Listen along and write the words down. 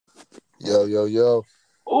Yo, yo, yo.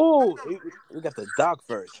 Oh, we got the dog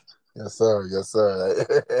first. Yes, sir. Yes, sir.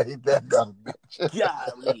 Ain't that got a bitch?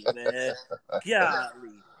 Golly, man.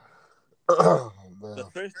 Golly. Oh, man. The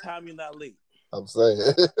first time you're not late. I'm saying.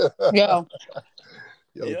 Yo.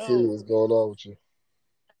 Yo, T, what's going on with you?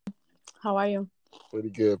 How are you?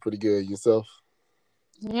 Pretty good, pretty good. Yourself?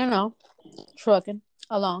 You know, trucking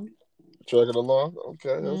along. Trucking along? Okay,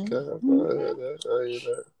 Mm-hmm. okay. I hear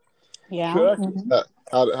that. Yeah. Mm-hmm.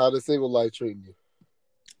 How the single life treating you?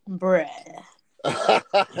 Bruh. You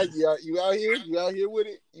out here? You out here with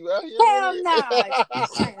it? You out here Hell with no. it?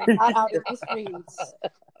 I am not out in these streets.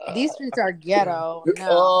 These streets are ghetto. No.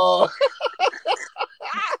 Oh.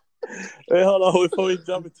 Hey, hold on. Before we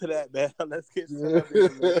jump into that, man, let's get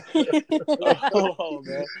started. Hold on,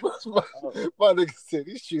 man. My nigga said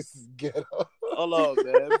these streets is ghetto. Hold on,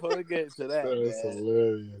 man. Before we get into that, That's man.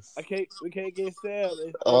 hilarious. We can't get sad.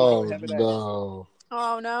 Oh, no.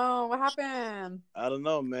 Oh, no. What happened? I don't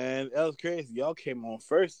know, man. That was crazy. Y'all came on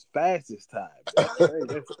first fast this time. I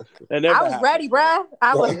was ready, bruh.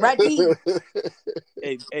 I was ready.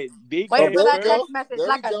 Hey, D. Wait for that go. text message There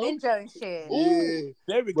like we a go. ninja and shit. Yeah.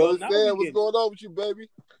 There we go. Brother Sam, what's going on with you, baby?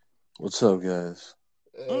 What's up, guys?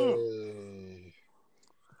 Hey.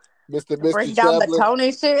 Mr. Break down Chaplin. the tone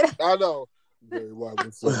and shit. I know. Very well.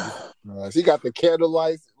 What's up? He got the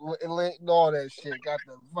candlelights and all that shit. Got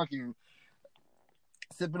the fucking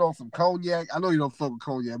sipping on some cognac. I know you don't fuck with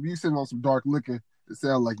cognac, but you sipping on some dark liquor. It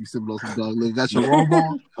sounds like you sipping on some dark liquor. Got your robe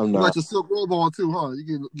on. I'm You not. got your silk robe on too, huh?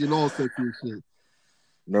 You get all sexy and shit.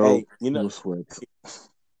 No, Hey, no sweat.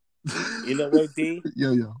 You know what, D?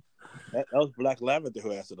 Yo. That was Black Lavender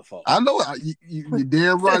who answered the phone. I know. You're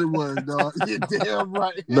damn right it was, dog. You're damn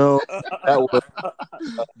right. No, that was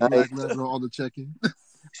Black Leather on the check-in.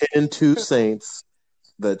 10-2 Saints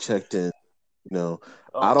that checked in. You know,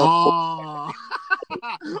 I don't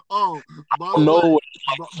know when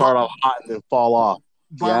start off hot and then fall off.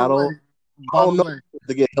 Seattle, I don't know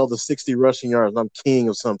to get held to 60 rushing yards. I'm king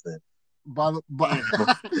of something. By the way,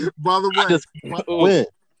 just win.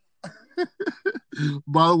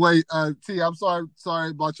 By the way, T, I'm sorry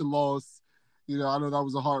about your loss. You know, I know that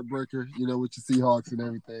was a heartbreaker. You know, with your Seahawks and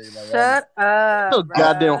everything. Like, Shut up, no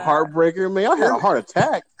goddamn heartbreaker, man. I had a heart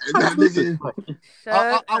attack. That nigga,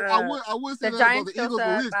 Shut I would say the that Giants the Eagles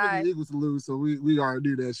still will suck. Bye. the Eagles to lose, so we already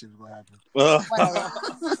knew that shit was gonna happen.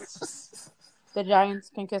 The Giants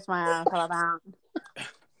can kiss my ass all about.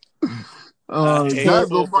 Giants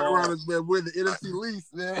gonna fuck around and win the NFC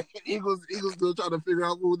least, man. Eagles still trying to figure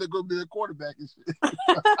out who they're gonna be their quarterback and shit.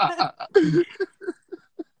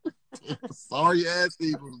 Sorry ass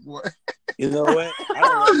Eagles, boy. You know what? I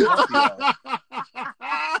don't want to talk to y'all.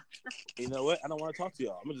 You know what? I don't want to talk to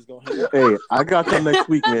y'all. I'm just gonna hang up. Hey, I got them next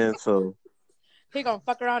week, man. So He gonna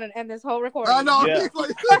fuck around and end this whole recording. I know. Yeah. He's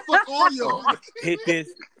like, fuck all y'all. Hit this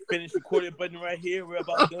finish recording button right here. We're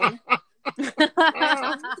about done. We're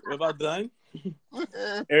about done.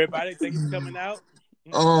 Everybody, thank you for coming out.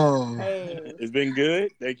 Oh, Hey. It's been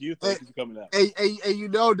good. Thank you. Thank you for coming out. Hey, you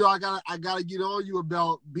know, dog, I gotta get on you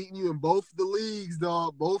about beating you in both the leagues,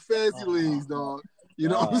 dog. Both fantasy leagues, dog. You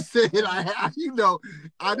know what I'm saying? I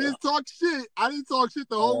didn't talk shit. The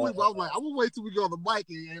whole week, but I was like, I'm gonna wait till we go on the mic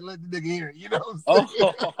and let the nigga hear it. You know what I'm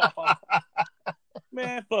saying?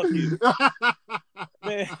 Man, fuck you.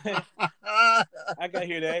 Man, I gotta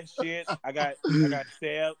hear that shit. I got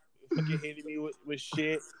Sam fucking hitting me with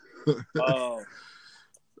shit.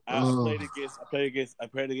 I played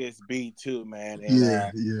against B too, man. And yeah.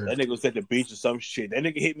 That nigga was at the beach or some shit. That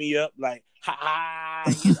nigga hit me up like,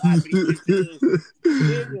 you know, I beat you too.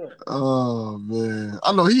 Yeah. Oh man,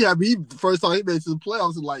 I know he happy. First time he made it to the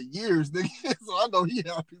playoffs in like years, nigga. So I know he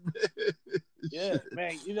happy, man. Yeah,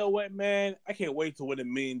 man. You know what, man? I can't wait to win $1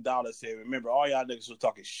 million here. Remember, all y'all niggas was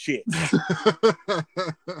talking shit.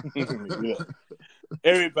 Yeah.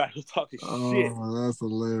 Everybody was talking shit. Oh, that's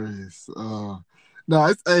hilarious.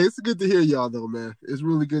 No, it's good to hear y'all though, man. It's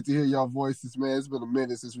really good to hear y'all voices, man. It's been a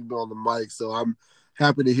minute since we've been on the mic, so I'm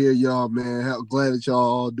happy to hear y'all, man. Glad that y'all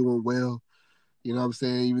all doing well. You know what I'm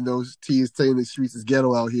saying? Even though T is saying the streets is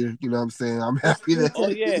ghetto out here, you know what I'm saying? I'm happy that. Oh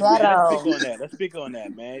yeah, man. Let's speak on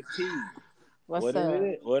that, man. T. What's up?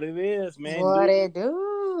 What it is, man. What it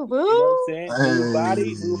do, boo? You know what I'm saying? Hey.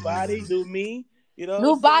 New body, new me. You know,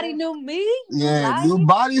 new body, new me. Yeah, new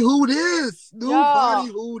body. Who this? Body.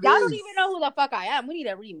 Who this? Y'all don't even know who the fuck I am. We need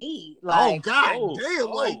to re-meet. Like, damn,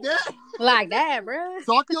 like that. Like that, bro.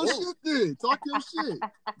 Talk your shit, then. Talk your shit.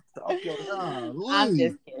 I'm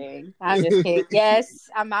just kidding. Yes,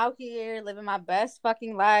 I'm out here living my best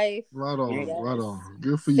fucking life. Right on.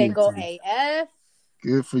 Good for Single you. Single AF.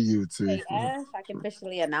 Good for you, too. AF. I can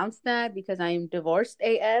officially announce that because I am divorced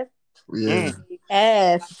AF. Yeah.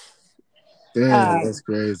 F. Damn, that's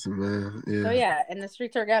crazy, man. Yeah. So yeah, and the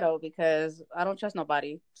streets are ghetto because I don't trust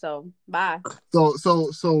nobody. So bye.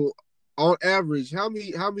 So on average, how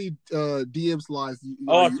many DM slides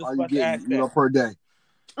are you getting, per day?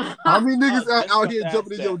 How many niggas out here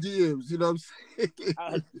jumping in your DMs? You know what I'm saying?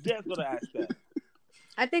 I was just gonna ask that.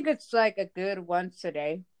 I think it's like a good once a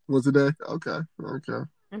day. Once a day? Okay.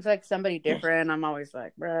 It's like somebody different. I'm always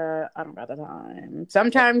like, bruh, I don't got the time.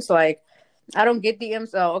 Sometimes like I don't get DMs.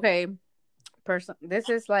 So okay, this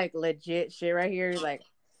is like legit shit right here. Like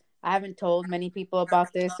I haven't told many people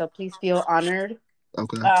about this, so please feel honored.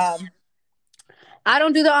 Okay. I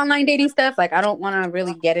don't do the online dating stuff. Like, I don't want to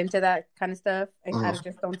really get into that kind of stuff. I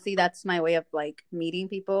just don't see that's my way of like meeting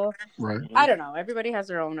people. Right. I don't know. Everybody has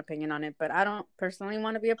their own opinion on it, but I don't personally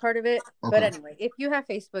want to be a part of it. Okay. But anyway, if you have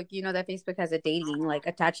Facebook, you know that Facebook has a dating like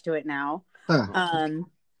attached to it now. And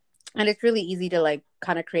it's really easy to like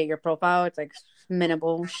kind of create your profile. It's like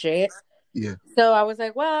minimal shit. Yeah. So I was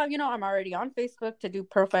like, well, I'm already on Facebook to do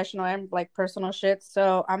professional and like personal shit.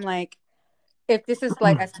 So I'm like, if this is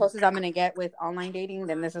like as close as I'm gonna get with online dating,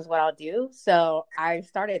 then this is what I'll do. So I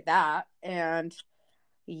started that, and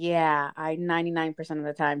yeah, I 99% of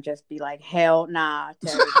the time just be like, hell nah.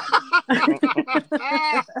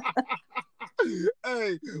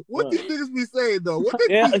 Hey, what these niggas be saying though? What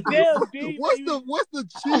they what's the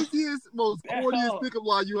cheesiest, most corniest pickup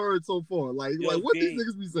line you heard so far? Like what these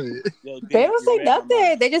niggas be saying? They don't say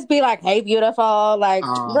nothing. They just be like, "Hey, beautiful," like,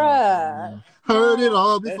 bruh. Heard it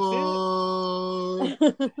all before.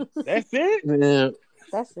 That's it. Yeah.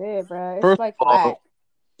 That's it, bro. It's First like of all,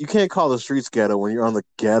 you can't call the streets ghetto when you're on the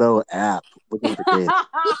ghetto app looking for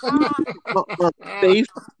dates.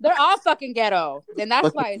 They're all fucking ghetto. Then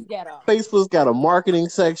that's why it's ghetto. Facebook's got a marketing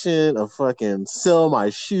section of fucking sell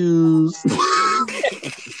my shoes.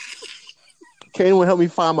 Can anyone help me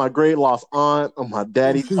find my great lost aunt on my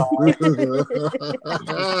daddy's side?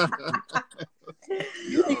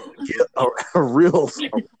 Get a real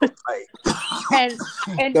site.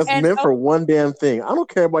 That's meant for one damn thing. I don't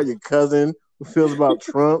care about your cousin who feels about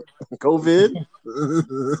Trump and COVID.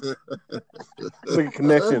 It's like a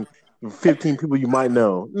connection with 15 people you might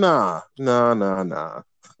know. Nah.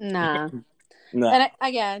 And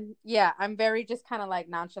again, yeah, I'm very just kind of like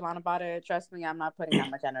nonchalant about it. Trust me, I'm not putting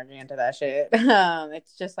that much energy into that shit.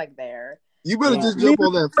 It's just like there. You better just jump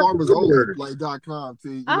on that farmersonly.com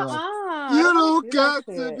too. You don't got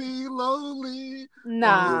to be lonely.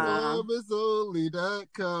 Nah.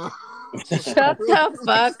 Farmersonly.com. Shut the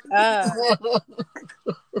fuck up.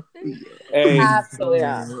 Hey, absolutely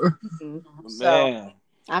not. Man.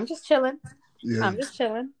 I'm just chilling. Yeah. I'm just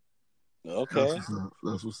chilling. Okay.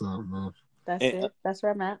 That's what's up, man. That's it. That's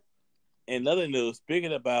where I'm at. In other news,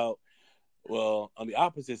 speaking about, well, on the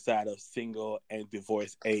opposite side of single and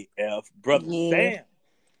divorce AF, Brother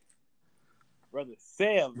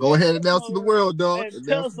Sam. Go ahead and announce to the world, dog.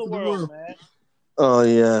 Tell us the world, man. Oh,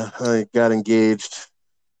 yeah. I got engaged.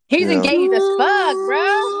 He's engaged as fuck,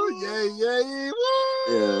 bro.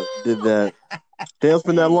 Yeah, did that. Damn, it's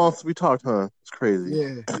been that long since we talked, huh? It's crazy.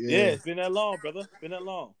 Yeah, it's been that long, brother. Been that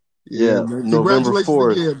long. Yeah, November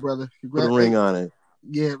 4th. Again, brother. Put a ring on it.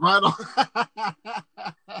 Yeah, right on.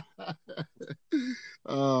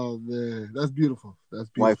 Oh man, that's beautiful. That's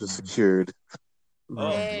beautiful. Wife is secured.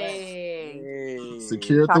 Hey.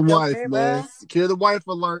 Secure the wife, man. Secure the wife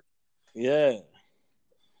alert. Yeah.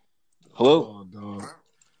 Hello. Oh, dog.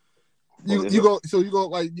 You go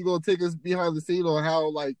take us behind the scene on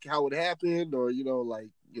how it happened, or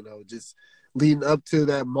just leading up to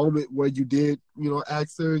that moment where you did,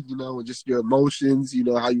 ask her, and just your emotions,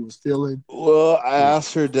 how you was feeling. Well, I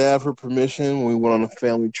asked her dad for permission when we went on a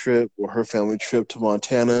family trip, or her family trip to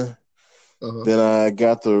Montana. Then I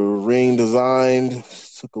got the ring designed.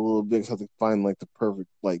 Took a little bit, so I had to find the perfect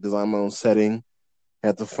design my own setting.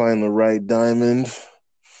 Had to find the right diamond.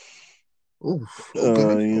 Oof,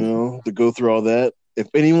 okay. To go through all that. If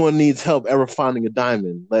anyone needs help ever finding a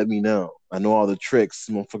diamond, let me know. I know all the tricks.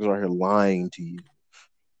 Motherfuckers are here lying to you.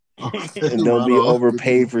 And don't be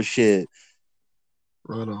overpaid for shit.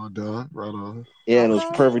 Right on, dog. Right on. Yeah, and it was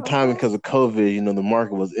perfect timing because of COVID. The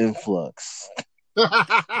market was influx.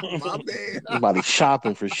 My man. Everybody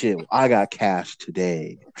shopping for shit. I got cash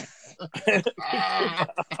today.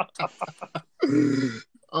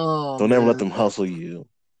 Don't ever let them hustle you.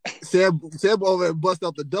 Sam over and bust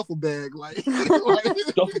out the duffel bag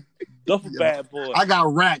duffel bag boy. I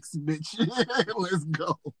got racks, bitch. Let's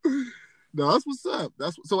go. No, that's what's up.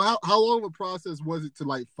 So how long of a process was it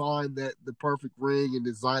to find the perfect ring and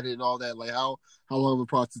design it and all that? How long of a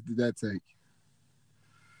process did that take?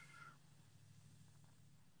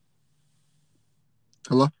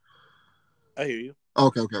 Hello? I hear you.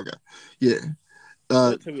 Okay. Yeah.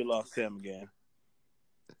 Until we lost Sam again.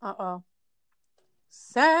 Uh-oh.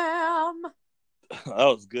 Sam. That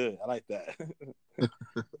was good. I like that.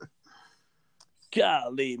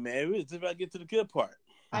 Golly, man. We're just about to get to the good part.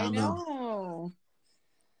 I know.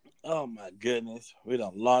 Oh, my goodness. We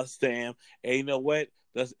done lost Sam. And you know what?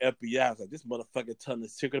 That's FBI. I was like, this motherfucker telling the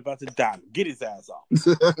secret about the diamond. Get his ass off.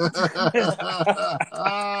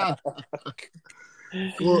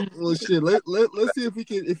 well, shit. Let's see if we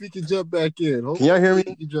can jump back in. Can y'all hear me?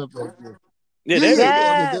 Can jump back in.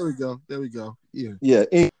 Yeah, there we go. There we go. Yeah. Yeah.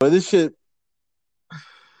 Anyway, this shit.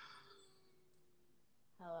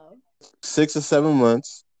 Hello. 6 or 7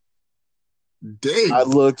 months. Damn. I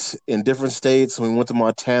looked in different states. When we went to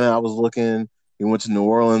Montana, I was looking. We went to New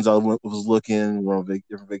Orleans. I was looking. We were on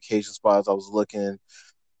different vacation spots. I was looking.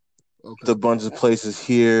 Okay. A bunch of places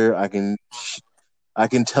here. I can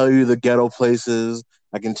tell you the ghetto places.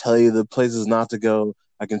 I can tell you the places not to go.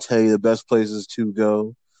 I can tell you the best places to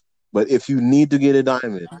go. But if you need to get a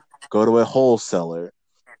diamond, go to a wholesaler.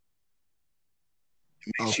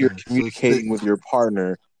 Make sure you're communicating with your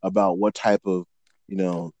partner about what type of,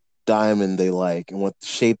 diamond they like and what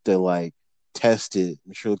shape they like. Test it.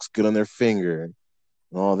 Make sure it looks good on their finger and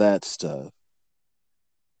all that stuff.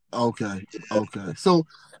 Okay. So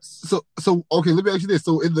okay, let me ask you this.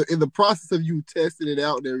 So in the process of you testing it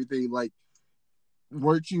out and everything, like,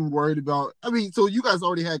 weren't you worried about? I mean, so you guys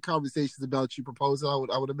already had conversations about you proposing.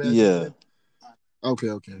 I would imagine. Yeah. Okay.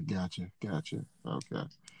 Gotcha. Okay.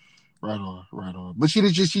 Right on. But she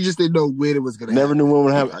just didn't know when it was gonna. Never knew when it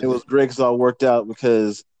would happen. It was great because it all worked out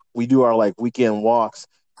because we do our weekend walks.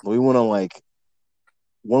 We went on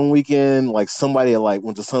one weekend, somebody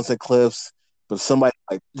went to Sunset Cliffs, but somebody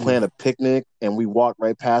planned a picnic and we walked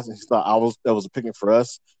right past and she thought that was a picnic for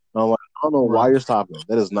us. And I'm like, I don't know why you're stopping.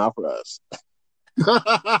 That is not for us.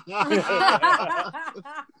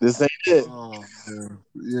 This ain't it. Oh,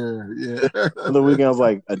 yeah. The weekend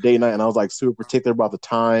was a date night, and I was super particular about the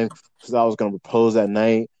time because I was going to propose that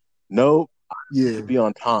night. Nope. Yeah. To be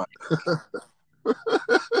on time.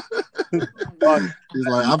 He's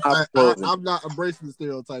like, I'm not embracing the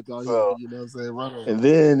stereotype out here. You know what I'm saying? Right on. And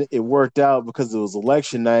then it worked out because it was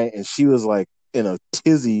election night, and she was in a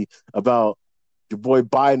tizzy about your boy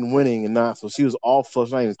Biden winning and not. So she was all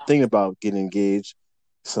flushed, not even thinking about getting engaged.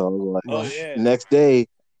 So next day,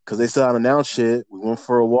 because they still hadn't announced shit, we went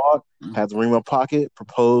for a walk, had the ring in my pocket,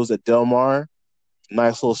 proposed at Del Mar.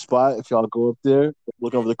 Nice little spot if y'all go up there,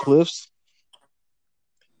 look over the cliffs.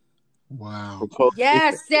 Wow.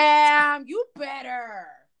 Yes, Sam, you better.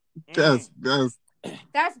 That's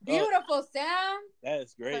beautiful, Sam. That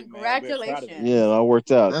is great. Congratulations. Man. Yeah, it all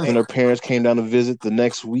worked out. And her parents came down to visit the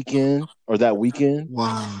next weekend or that weekend.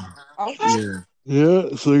 Wow. Okay. Yeah,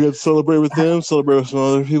 so we got to celebrate with them, celebrate with some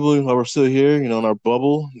other people while we're still here, in our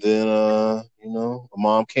bubble. Then, my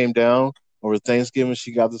mom came down over Thanksgiving.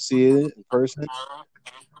 She got to see it in person.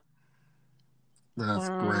 That's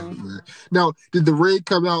great, man. Now, did the ring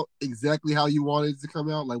come out exactly how you wanted it to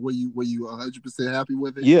come out? Were you 100% happy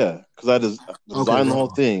with it? Yeah, because I designed the whole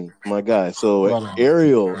thing, my guy. So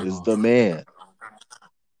Ariel is the man.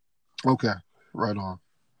 Okay, right on.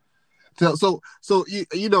 So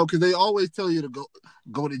because they always tell you to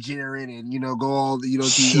go to Jared and go all the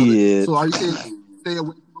shit. So are you saying stay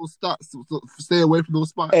away from those spots? Stay away from those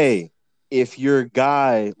spots. Hey, if your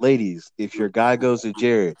guy goes to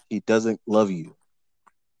Jared, he doesn't love you.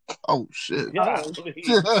 Oh shit! Yeah.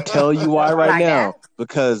 Tell you why right now,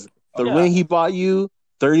 because the ring he bought you,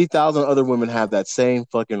 30,000 other women have that same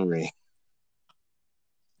fucking ring.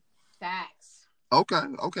 Facts. Okay.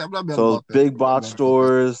 I'm not mad so about that. Big box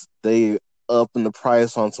stores, they up in the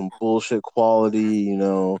price on some bullshit quality.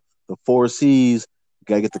 The 4 C's, you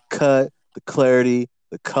gotta get the cut, the clarity,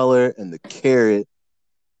 the color, and the carat.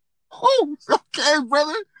 Oh, okay,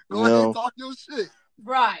 brother. Go ahead and talk your shit.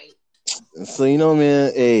 Right. And so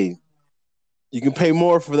man, hey, you can pay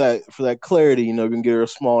more for that clarity. You can get her a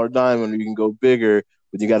smaller diamond, or you can go bigger,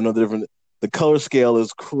 but you got another different. The color scale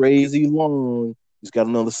is crazy long. It's got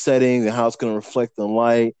another setting and how it's going to reflect the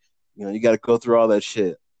light. You got to go through all that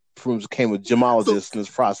shit. Prooms came with gemologists in this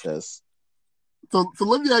process. So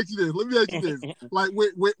let me ask you this.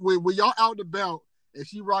 When y'all out and about and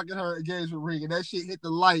she rocking her engagement ring and that shit hit the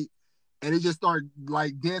light and it just started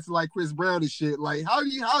dancing like Chris Brown and shit, how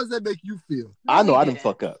does that make you feel? I know I didn't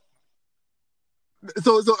fuck up.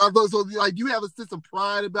 So you have a sense of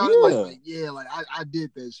pride about it? I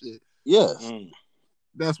did that shit. Yes.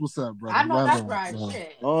 That's what's up, brother. I know that's right.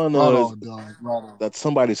 Shit. Oh no, that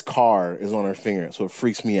somebody's car is on her finger, so it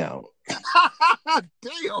freaks me out.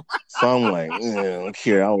 Damn. So I'm like,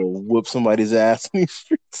 here, I will whoop somebody's ass in these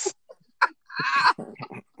streets.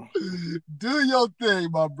 Do your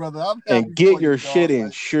thing, my brother. I'm happy and get for your you, shit dog.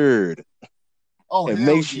 insured. Oh, and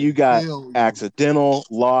make sure you got yeah. accidental,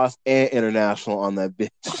 lost, and international on that bitch.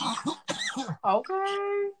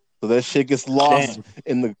 Okay. So that shit gets lost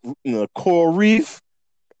in the coral reef.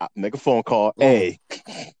 I make a phone call. Oh. Hey.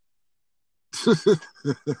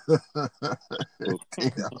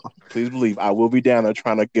 Please believe I will be down there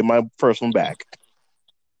trying to get my first one back.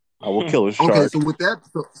 I will kill a shark. Okay, so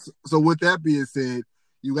with that being said,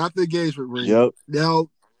 you got the engagement ring. Yep. Now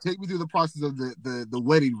take me through the process of the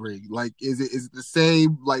wedding ring. Like, is it the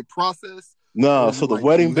same like process? No, so the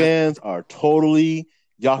wedding bands are totally,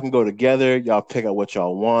 y'all can go together. Y'all pick out what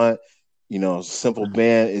y'all want. You know, simple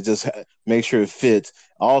band. It just make sure it fits.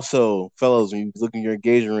 Also, fellas, when you look in your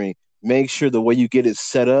engagement ring, make sure the way you get it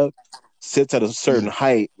set up sits at a certain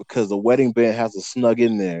height because the wedding band has to snug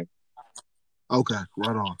in there. Okay,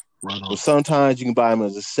 right on. But sometimes you can buy them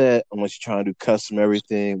as a set unless you're trying to do custom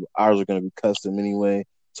everything. Ours are going to be custom anyway,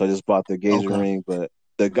 so I just bought the engagement ring. But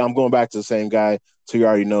I'm going back to the same guy, so he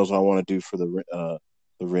already knows what I want to do for the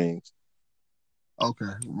rings.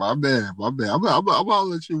 Okay, my man. I'm gonna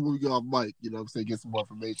let you when we go on mic. You know what I'm saying? Get some more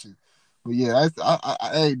information. But yeah,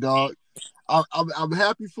 hey, dog. I'm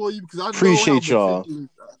happy for you because I appreciate y'all.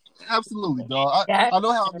 Absolutely, dog. I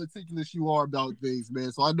know how meticulous you are about things,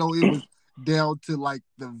 man. So I know it was down to like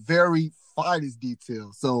the very finest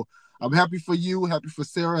details. So I'm happy for you. Happy for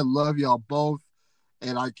Sarah. Love y'all both.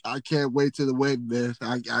 And I can't wait to the wedding, man.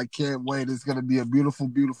 I can't wait. It's gonna be a beautiful,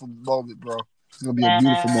 beautiful moment, bro. It's gonna be a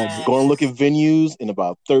beautiful moment. Going to look at venues in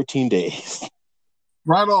about 13 days.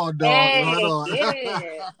 Right on, dog. Right on.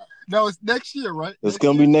 No, it's next year, right? It's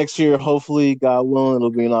gonna be next year. Hopefully, God willing, it'll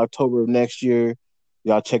be in October of next year.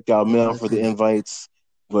 Y'all check out mail for the invites.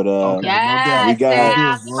 But we got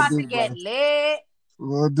about to get lit.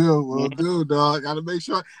 We'll do, dog. Gotta make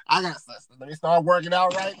sure I got let me start working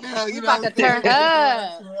out right now. You know, about to turn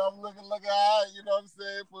up. I'm looking out. You know what I'm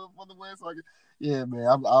saying for the win. So yeah, man.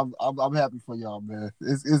 I'm happy for y'all, man.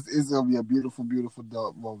 It's gonna be a beautiful, beautiful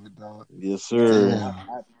moment, dog. Yes, sir.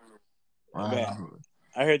 Man,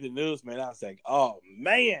 I heard the news, man. I was like, oh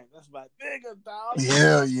man, that's my nigga, dog.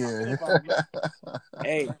 Yeah.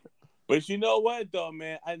 Hey. But you know what, though,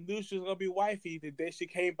 man? I knew she was going to be wifey the day she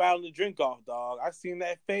came by on the drink off, dog. I seen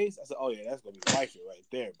that face. I said, oh, yeah, that's going to be wifey right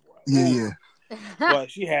there, boy. Yeah. Boy,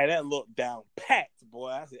 she had that look down packed, boy.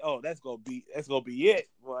 I said, oh, that's going to be it,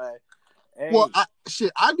 boy. Hey. Well, I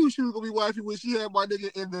knew she was going to be wifey when she had my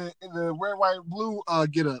nigga in the red, white, and blue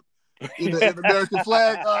get up. In the American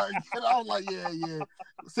flag, and I was like, yeah.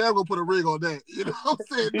 Sam gonna put a ring on that. You know what I'm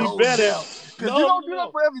saying? No, because you don't do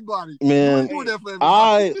that for everybody. Man, you that for everybody.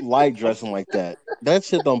 I like dressing like that. That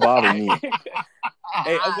shit don't bother me.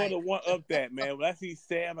 Hey, I'm gonna one up that, man. When I see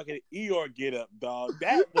Sam, I get an Eeyore get up, dog.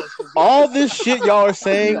 That was all this shit y'all are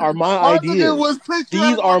saying are my ideas.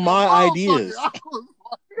 These are my ideas.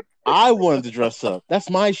 I wanted to dress up. That's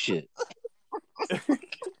my shit.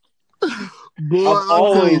 Boy, I've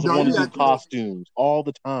always wanted to do costumes all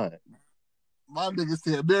the time. My nigga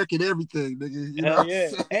said American everything, nigga. You Hell know? Yeah.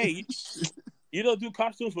 Hey, you don't do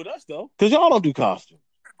costumes with us, though. Because y'all don't do costumes.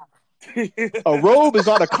 A robe is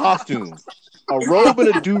not a costume. A robe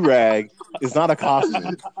and a do-rag is not a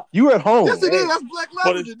costume. You at home. Yes, it is. That's Black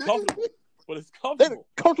Lavender, nigga. But it's comfortable.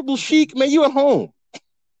 Comfortable chic, man. You at home.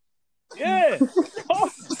 Yeah.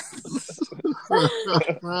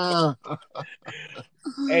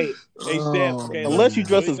 Hey, Sam. Okay, unless you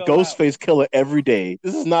dress as Ghostface Killer every day,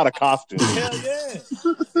 this is not a costume. Hell yeah.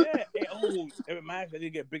 Yeah. Hey, it reminds me, I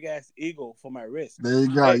did get a big ass eagle for my wrist. There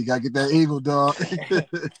you go. Hey. You gotta get that eagle, dog. Hey,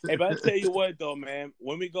 but I tell you what though, man,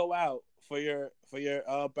 when we go out for your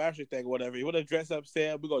bachelor thing or whatever, you wanna dress up,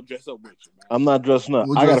 Sam, we're gonna dress up with you, man. I'm not dressing up.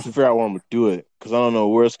 I gotta figure out where I'm gonna do it because I don't know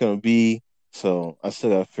where it's gonna be. So I still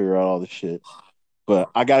gotta figure out all the shit. But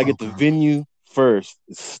I gotta get the venue first.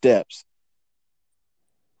 It's steps.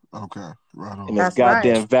 Okay, right on. And this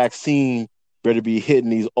goddamn vaccine better be hitting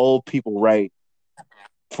these old people right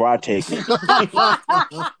before I take it. Because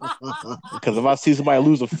if I see somebody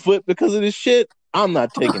lose a foot because of this shit, I'm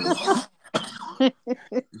not taking it.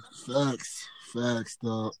 Facts,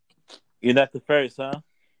 dog. You're not the first, huh?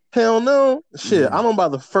 Hell no. Shit, yeah. I don't buy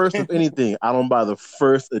the first of anything. I don't buy the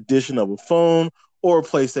first edition of a phone or a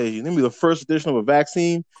PlayStation. Give me the first edition of a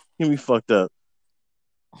vaccine. Get me fucked up.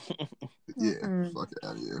 Yeah, fuck it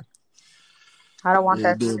out of here. I don't want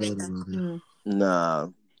that. Nah.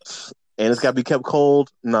 And it's got to be kept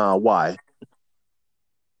cold? Nah, why?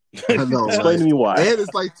 I know, explain to me why. And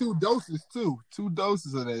it's like 2 doses, too. 2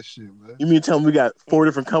 doses of that shit, man. You mean tell me we got 4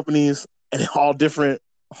 different companies and all different?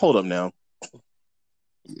 Hold up now.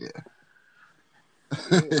 Yeah.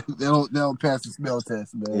 They don't pass the smell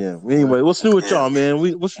test, man. Yeah. Anyway, what's new with y'all, man?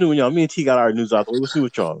 What's new with y'all? Me and T got our news out the way. What's new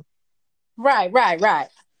with y'all? Right.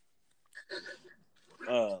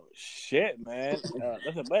 Shit, man.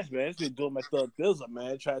 That's a much, man. It's been doing my thug thizzle,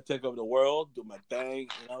 man. Try to take over the world, do my thing. You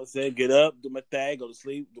know what I'm saying? Get up, do my thing, go to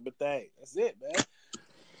sleep, do my thing. That's it, man.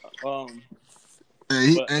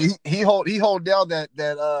 He hold down that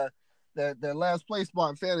last place spot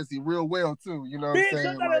in fantasy real well too. You know what I'm saying?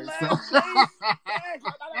 I'm not in last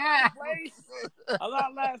place. I'm not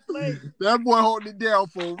in last place. That boy holding it down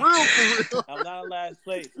for real. I'm not in last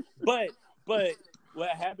place. But what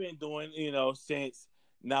I have been doing, you know, since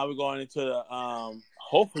now we're going into the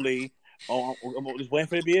hopefully I'm just waiting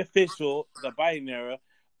for it to be official, the Biden era.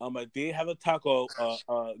 I did have a taco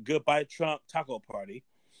goodbye Trump taco party.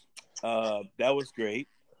 That was great.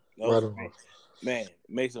 Great. Man,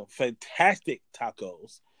 made some fantastic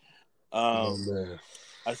tacos. Man.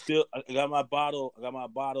 I got my bottle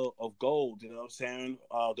of gold, you know what I'm saying?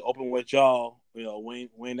 To open with y'all, you know,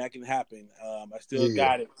 when that can happen. I still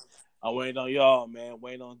got it. I'm waiting on y'all, man.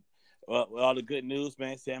 Waiting on all the good news,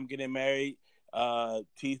 man. Sam getting married,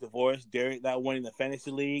 T's divorced, Derek not winning the fantasy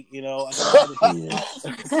league, you know.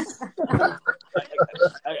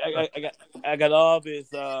 I got all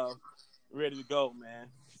this ready to go, man.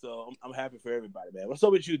 So I'm happy for everybody, man. What's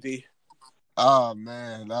up with you, D? Oh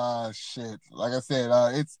man, shit. Like I said,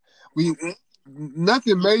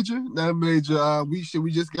 nothing major. We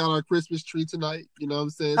just got our Christmas tree tonight. You know what I'm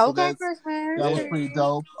saying? So Okay, that was pretty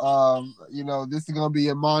dope. You know, this is gonna be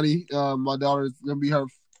Imani. My daughter is gonna be her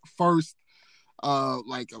first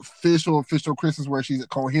like official Christmas where she's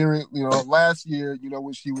coherent. You know, last year, you know,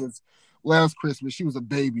 when she was last Christmas, she was a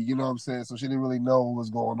baby, you know what I'm saying? So she didn't really know what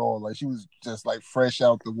was going on. Like she was just like fresh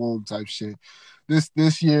out the womb type shit.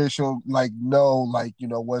 This year she'll like know like, you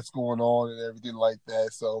know, what's going on and everything like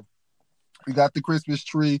that. So we got the Christmas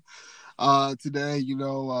tree today, you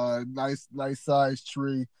know, nice size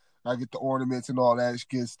tree. I get the ornaments and all that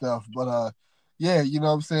good stuff. But yeah, you know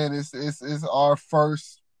what I'm saying? It's our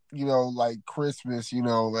first, you know, like Christmas, you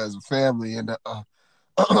know, as a family, and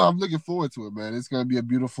I'm looking forward to it, man. It's gonna be a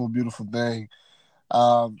beautiful, beautiful thing.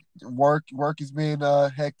 Work has been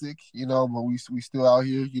hectic, you know, but we still out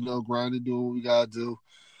here, you know, grinding, doing what we gotta do.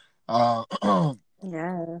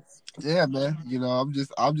 Yes. Yeah, man. You know, I'm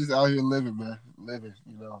just out here living, man.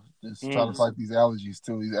 You know, just trying to fight these allergies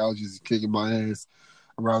too. These allergies are kicking my ass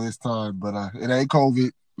around this time, but it ain't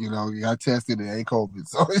COVID. You know, you got tested, it ain't COVID,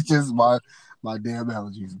 so it's just my damn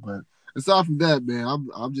allergies. But aside from that, man,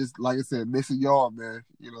 I'm just like I said, missing y'all, man.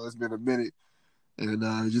 You know, it's been a minute,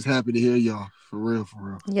 and just happy to hear y'all for real.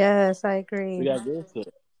 Yes, I agree. We gotta get to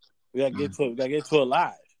it. We gotta get to it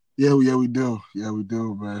live. Yeah, we do. Yeah, we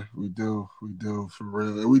do, man. We do for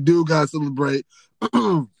real. And we do gotta celebrate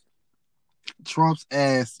Trump's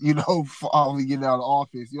ass, you know, finally getting out of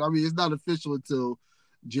office. You know, I mean, it's not official until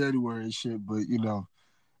January and shit, but you know,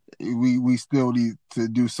 we still need to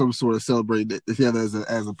do some sort of celebrating together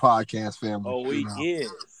as a podcast family. Oh, we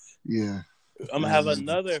is. Yeah. I'm gonna have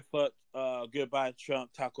another goodbye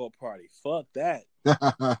Trump taco party. Fuck that.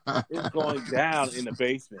 It's going down in the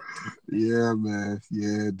basement. Yeah, man.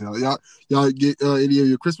 Yeah, y'all get any of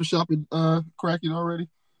your Christmas shopping cracking already?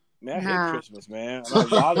 Man, I hate Christmas, man. My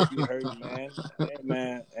wallet be hurting, man. Hey,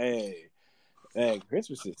 man. Hey,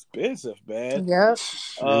 Christmas is expensive, man. Yep.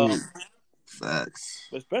 Facts.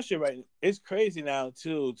 Especially right now. It's crazy now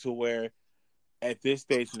too, to where at this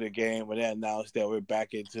stage of the game, when they announced that we're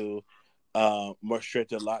back into more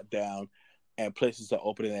stricter lockdown and places are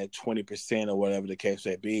opening at 20% or whatever the case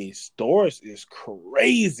may be, stores is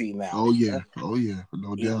crazy now. Oh yeah, no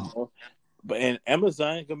doubt. Know? But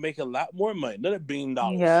Amazon can make a lot more money, another $1 billion.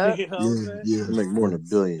 Yep. You know what I'm saying? Yeah. Make more than $1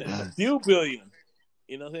 billion. A few billion.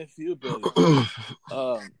 You know what I'm saying? A few billion.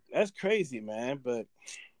 That's crazy, man. But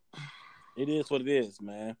it is what it is,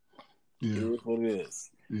 man. Yeah. It is what it is.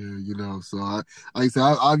 Yeah, you know. So like I said,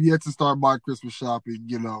 I've yet to start my Christmas shopping,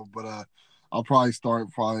 you know, but I'll probably start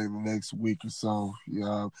in the next week or so.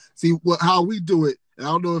 See how we do it. And I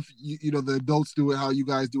don't know if you know the adults do it, how you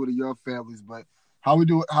guys do it in your families, but how we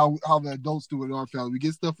do it, how the adults do it in our family. We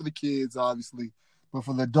get stuff for the kids, obviously, but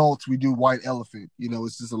for the adults, we do white elephant. You know,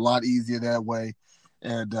 it's just a lot easier that way.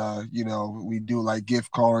 And you know, we do like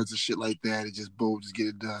gift cards and shit like that, and just boom, just get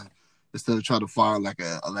it done instead of trying to find like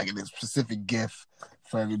a specific gift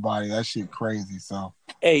for everybody. That shit crazy. So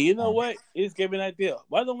hey, you know what? It's giving me an idea.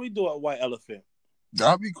 Why don't we do a white elephant?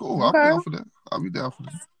 That'd be cool. Okay. I'll be down for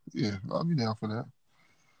that. Yeah, I'll be down for that.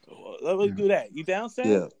 Let's do that. You down, Sam?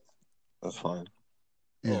 Yeah, that's fine.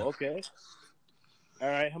 Yeah. Oh, okay. All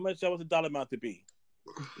right. How much that was the dollar amount to be?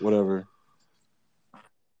 Whatever.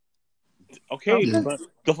 Okay, but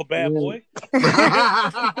go for Bad Boy.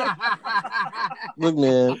 Look,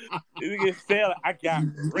 man. You get failed. I got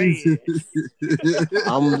red.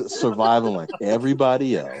 I'm surviving like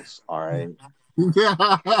everybody else. All right.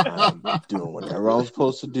 I'm doing whatever I'm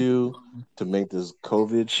supposed to do to make this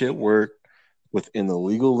COVID shit work within the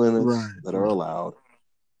legal limits that are allowed.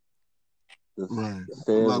 The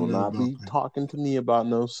feds will not be talking to me about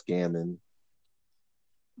no scamming.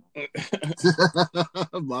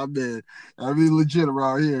 My man, I mean legit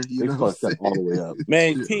around here. You know, fucked up all the way up.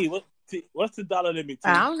 Man, what's the dollar limit? T?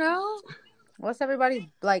 I don't know. What's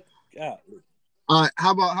everybody like? Yeah. All right,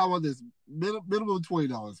 how about this? Minimum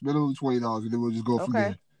 $20. Minimum $20, and then we'll just go from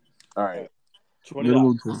there. All right, $20.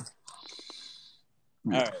 Minimum $20.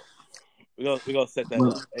 All right, we're gonna set that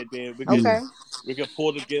up, and then we can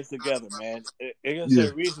pull the gifts together, man. It's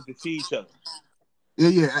a reason to see each other.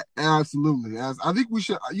 Yeah, absolutely. I think we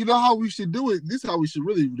should. You know how we should do it. This is how we should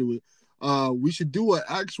really do it. We should do an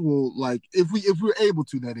actual, like, if we're able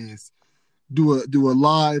to, that is, do a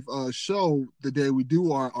live show the day we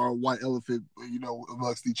do our white elephant, you know,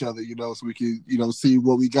 amongst each other, you know, so we can, you know, see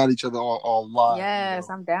what we got each other all live. Yes, you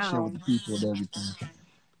know, I'm down. Share with the people and everything.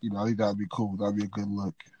 You know, I think that'd be cool. That'd be a good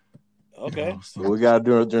look. Okay. You know, so. We gotta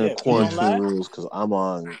do it during quarantine rules because I'm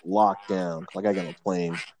on lockdown. Like I got a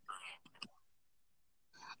plane.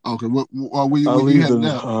 Okay, when you heading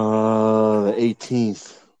out? The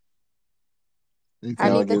 18th. I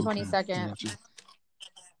need the 22nd.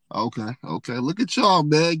 Okay. Look at y'all,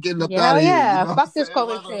 man, getting up out of here. Yeah, you know fuck this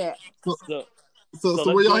COVID shit.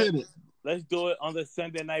 So where y'all headed? Let's do it on the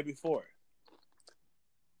Sunday night before.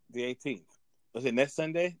 The 18th. Was it next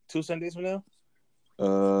Sunday? 2 Sundays from now?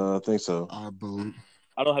 I think so. I believe.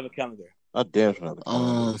 I don't have a calendar. I damn sure have a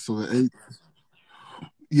calendar. So the 8th.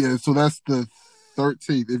 Yeah, so that's the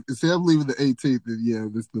 13th. If I'm leaving the 18th, then yeah,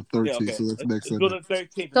 this is the 13th. Yeah, okay. So that's next Sunday. Let's go to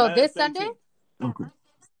the 13th. So this Sunday? Okay.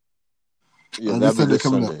 Yeah, this Sunday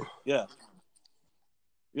coming up. Yeah.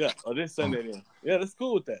 Yeah. Oh, this Sunday then. Yeah, let's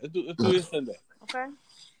go with that. Let's do this Sunday. Okay.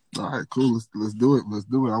 All right, cool. Let's do it.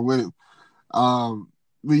 I'm with it.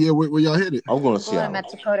 But yeah, where y'all headed? I'm going to Seattle. I'm in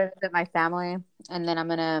Mexico to visit my family, and then I'm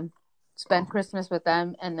gonna spend Christmas with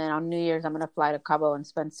them, and then on New Year's I'm gonna fly to Cabo and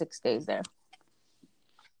spend 6 days there.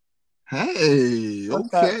 Hey,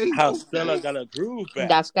 okay. How Stella got a groove back.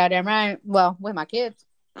 That's goddamn right. Well, with my kids.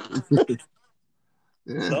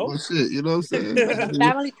 Yeah, well, shit, you know what I'm saying?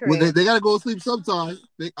 Family trip. Well, they gotta go to sleep sometime.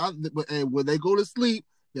 And when they go to sleep,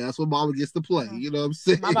 that's when Mama gets to play. You know what I'm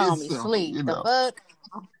saying? My mom be sleep. You know. The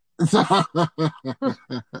fuck?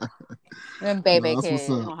 Them baby kids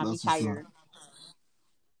don't have me tired.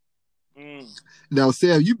 Now,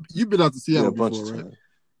 Sam, you've been out to Seattle before, right?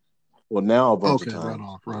 Well, now a bunch of times.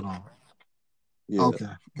 Right on. Yeah. Okay,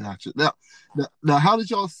 gotcha. Now, how did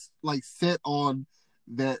y'all like set on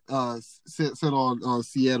that? Set on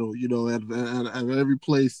Seattle. You know, at every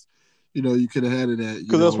place, you know, you could have had it at.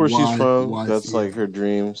 Because that's where she's from. That's Seattle? Like her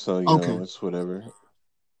dream. So you know, it's whatever.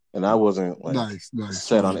 And I wasn't like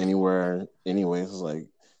set on anywhere. Anyways, it's like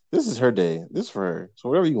this is her day. This is for her. So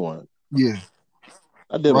whatever you want. Yeah.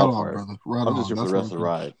 I did my part. Brother. I'm just here for the rest of the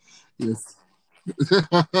ride. Yes.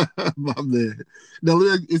 My man. Now,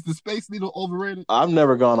 is the Space Needle overrated? I've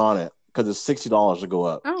never gone on it because it's $60 to go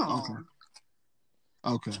up. Oh.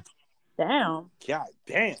 Okay. Damn. God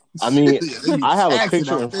damn. I mean, I have a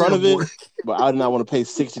picture in front of it, but I do not want to pay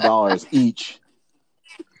 $60 each.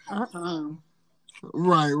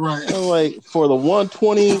 Right. So like for the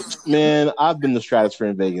 120, man, I've been to Stratosphere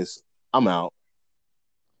in Vegas. I'm out.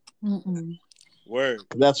 Word.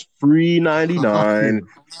 That's free 99.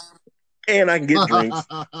 And I can get drinks.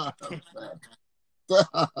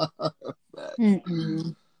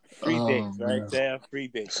 Free dates, right there. Free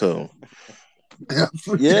dates. So,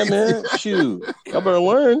 yeah, man. Shoot, y'all better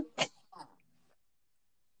learn.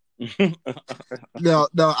 No,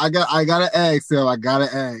 I gotta ask, Sam. I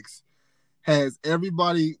gotta ask. Has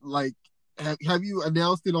everybody like? Have you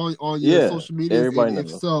announced it on your social media? Everybody if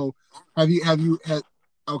knows. So, have you had?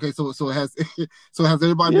 Okay, so has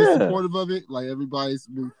everybody been supportive of it? Like everybody's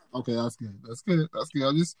been okay. That's good.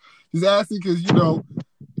 I'm just asking because you know,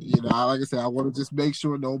 like I said, I want to just make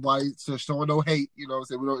sure nobody's showing no hate. You know what I'm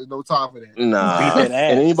saying? We don't no time for that. Nah, and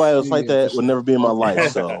anybody else like that would never be in my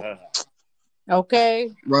life. So okay,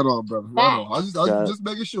 right on, brother. Right on. I just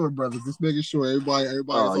making sure, brother. Just making sure everybody's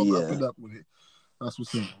up and up with it. That's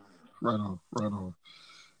what's up. Right on.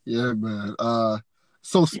 Yeah, man.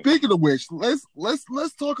 So speaking of which, let's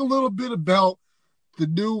talk a little bit about the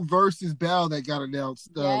new versus battle that got announced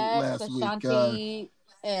last week.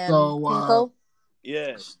 And Kinko.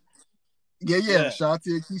 Yes. Yeah. Shanti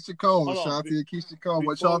and Keisha Cole. Shanti and Keisha Cole.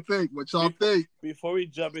 What y'all think? Before we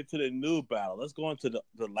jump into the new battle, let's go into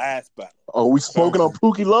the last battle. Oh, we smoking on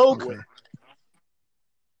Pookie Loc? Okay.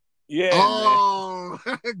 Yeah,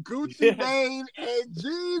 man. Gucci Mane and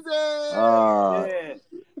Jeezy. Yeah.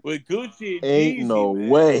 With Gucci and Ain't Jeezy, no man.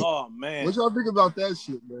 way. Oh, man. What y'all think about that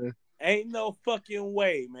shit, man? Ain't no fucking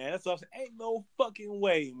way, man. That's what I'm saying. Ain't no fucking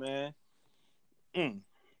way, man. Yeah,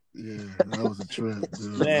 that was a trip,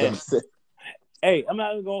 dude. Man. Hey, I'm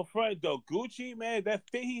not even going front, though. Gucci, man, that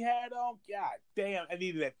fit he had on, god damn, I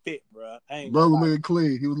needed that fit, bro. Bro was looking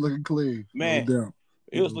clean. He was looking clean. Man, no doubt.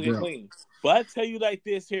 He was looking clean. But I tell you like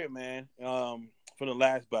this here, man, from the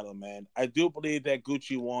last battle, man. I do believe that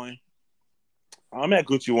Gucci won. I'm at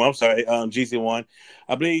Gucci won. I'm sorry. Jeezy won.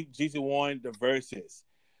 I believe Jeezy won the verses.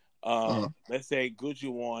 Let's say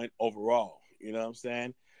Gucci won overall. You know what I'm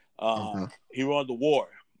saying? He won the war.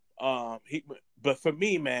 But for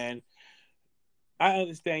me, man, I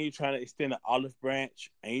understand you trying to extend the olive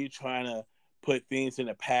branch and you trying to put things in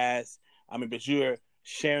the past. I mean, but you're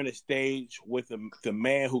sharing the stage with the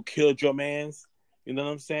man who killed your mans. You know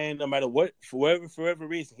what I'm saying? No matter what, for whatever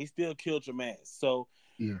reason, he still killed your man. So,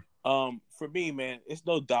 for me, man, it's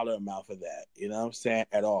no dollar amount for that. You know what I'm saying?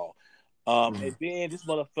 At all. And then this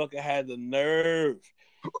motherfucker had the nerve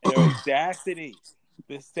and the audacity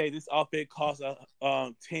to say this outfit costs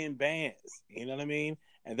 10 bands. You know what I mean?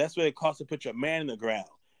 And that's what it costs to put your man in the ground.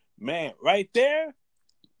 Man, right there.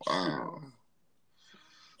 Wow.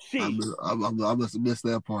 I must have missed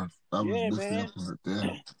that part. That part.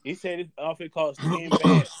 Damn. He said this outfit costs 10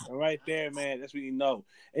 bands. And right there, man, that's what you know.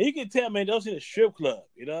 And you can tell, man, those in a strip club.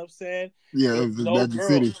 You know what I'm saying? Yeah, it was Magic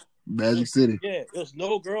City. Magic City. Yeah, there was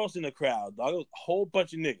no girls in the crowd, dog. It was a whole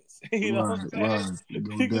bunch of niggas. You know what I'm saying? Right.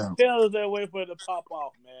 No you doubt. can tell that way for it to pop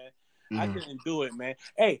off, man. I couldn't do it, man.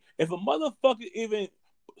 Hey, if a motherfucker even...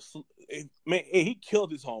 Man, he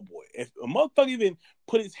killed his homeboy. If a motherfucker even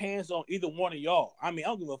put his hands on either one of y'all, I mean, I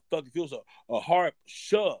don't give a fuck if it was a hard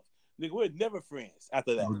shove. Nigga, we're never friends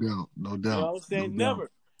after that. No doubt. You know what I'm saying? Never.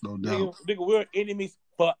 No doubt. Nigga, we're enemies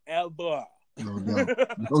forever. No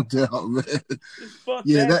doubt. No doubt, man. Fuck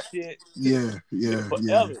that shit. Yeah.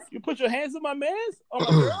 Forever. You put your hands on my mans? On my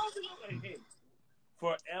girls? Hey,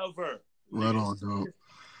 forever. Right on, dog.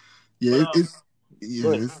 Yeah,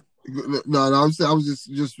 No, I'm saying I was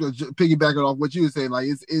just piggybacking off what you were saying. Like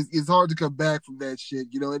it's hard to come back from that shit,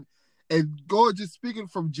 you know. And going just speaking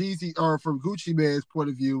from Jeezy or from Gucci Mane's point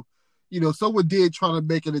of view, you know, someone did try to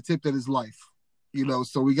make an attempt at his life, you know.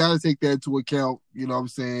 So we got to take that into account. You know what I'm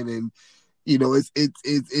saying? And you know,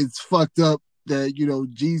 it's fucked up that you know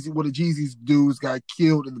one of Jeezy's dudes got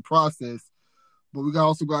killed in the process. But we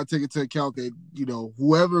also got to take into account that, you know,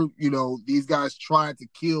 whoever, you know, these guys tried to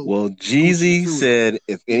kill. Well, Jeezy said,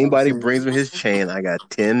 if anybody brings me his chain, I got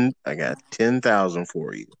 10,000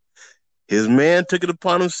 for you. His man took it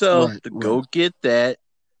upon himself to go get that.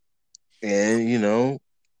 And, you know,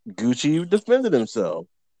 Gucci defended himself.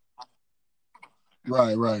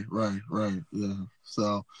 Right. Yeah.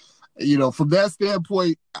 So, you know, from that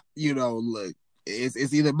standpoint, you know, like,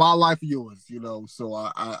 it's either my life or yours, you know. So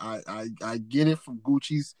I get it from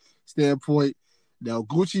Gucci's standpoint. Now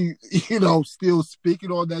Gucci, you know, still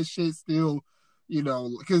speaking on that shit, still, you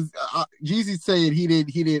know, because Jeezy saying he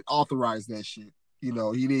didn't authorize that shit. You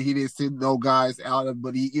know, he didn't send no guys out of,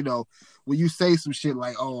 but he, you know, when you say some shit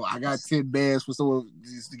like, oh, I got 10 bands for someone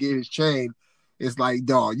just to get his chain, it's like,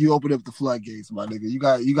 dog, you open up the floodgates, my nigga. You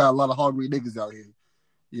got a lot of hungry niggas out here,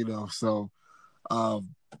 you know. So,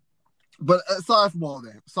 but aside from all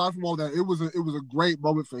that, it was a great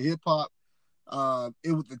moment for hip hop.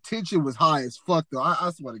 The tension was high as fuck though.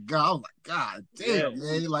 I swear to God, I was like, God damn,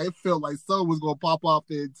 man. Like it felt like someone was gonna pop off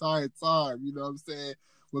the entire time. You know what I'm saying?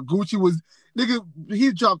 When Gucci was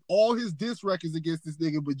he dropped all his diss records against this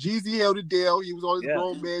nigga, but Jeezy held it down. He was on his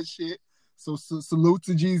grown man shit. So salute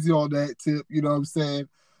to Jeezy on that tip. You know what I'm saying?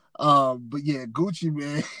 But yeah, Gucci,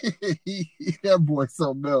 man, that boy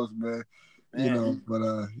something else, man. You know,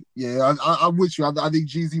 but yeah, I'm with you. I think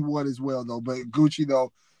Jeezy won as well, though. But Gucci,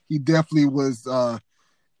 though, he definitely was,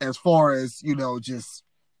 as far as, you know, just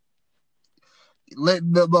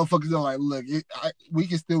letting the motherfuckers know, like, look, we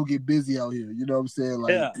can still get busy out here. You know what I'm saying?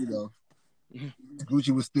 Like, you know,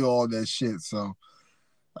 Gucci was still on that shit. So,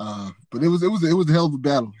 but it was a hell of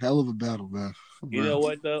a battle, man. You know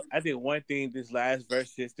what though? I think one thing this last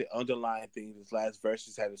versus, the underlying thing this last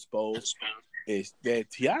versus had exposed is that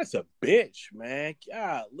T.I.'s a bitch, man.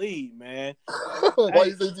 Golly, man. Why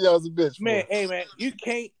you think T.I.'s a bitch, man? Hey, man, you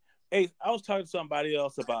can't. Hey, I was talking to somebody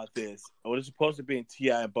else about this. It was supposed to be in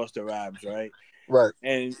T.I. and Busta Rhymes, right? Right.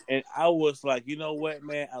 And I was like, you know what,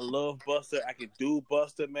 man? I love Busta. I can do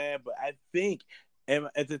Busta, man. But I think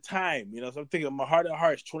at the time, so I'm thinking my heart of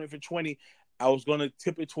hearts, 20 for 20, I was going to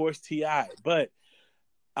tip it towards T.I. But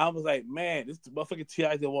I was like, man, this motherfucking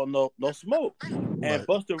T.I. didn't want no smoke. And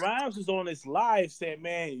Busta Rhymes was on this live saying,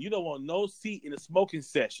 man, you don't want no seat in the smoking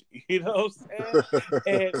session. You know what I'm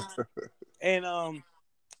saying? and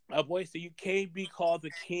my boy said, you can't be called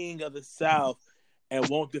the king of the South and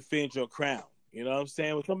won't defend your crown. You know what I'm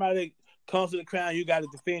saying? When somebody comes to the crown, you got to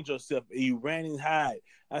defend yourself. And you ran and hide.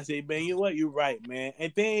 I say, man, you know what? You're right, man.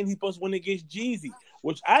 And then he's supposed to win against Jeezy,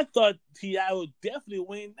 which I thought T.I. would definitely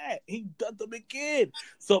win that. He ducked him again.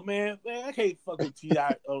 So, man, I can't fuck with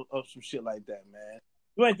T.I. or some shit like that, man.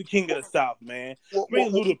 You ain't the king of the South, man. Bring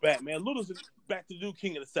Luda back, man. Luda's back to the new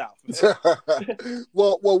king of the South, man.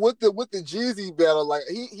 well, with the Jeezy battle, like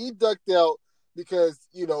he ducked out because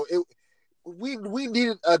we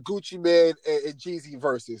needed a Gucci Mane and Jeezy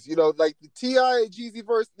versus. Like the T.I. and Jeezy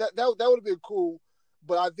verse that would have been cool.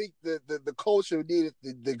 But I think the culture needed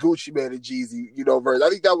the Gucci Mane and Jeezy, verse. I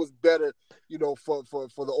think that was better, for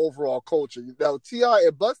the overall culture. Now T.I.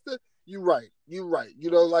 and Busta, you're right.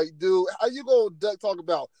 Like, dude, how you gonna talk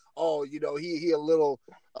about? Oh, he a little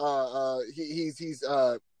he's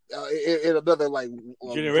in another like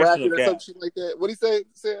bracket or some shit like that. What did he say,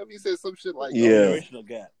 Sam? He said some shit like generational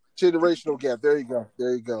gap. Generational gap. There you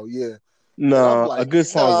go. Yeah. No, like, a good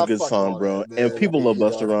song's a good song, bro. That, and people love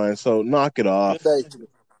Busta Rhymes, so knock it off. Thank you.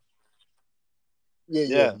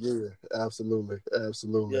 Yeah. Absolutely.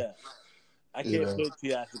 Yeah. I can't put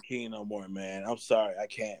T.I. as the king no more, man. I'm sorry. I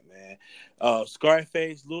can't, man.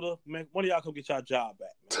 Scarface, Luda, man, one of y'all come get y'all job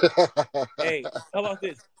back, man. Hey, how about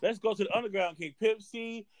this? Let's go to the Underground King. Pimp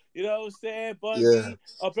C, you know what I'm saying? Bun B. Man.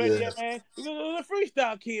 You know, the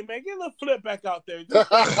freestyle king, man. Get a little flip back out there.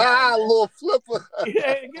 A little flipper.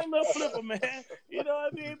 Yeah, get a little flipper, man. You know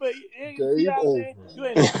what I mean? But man, you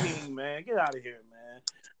ain't no king, man. Get out of here, man.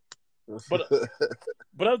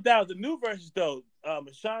 But no doubt, the new versions though,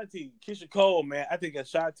 Ashanti, Keisha Cole, man, I think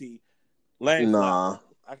Ashanti landslide. Nah,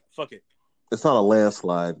 fuck it. It's not a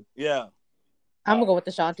landslide. Yeah, I'm gonna go with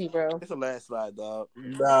Ashanti, bro. It's a landslide, dog.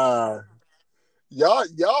 Nah, y'all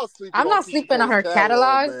sleeping. I'm not sleeping on her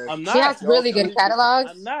catalog. I'm not. She has really good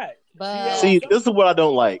catalogs. I'm not. But see, this is what I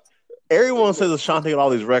don't like. Everyone says Ashanti got all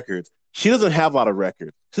these records. She doesn't have a lot of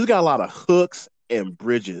records. She's got a lot of hooks and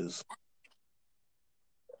bridges.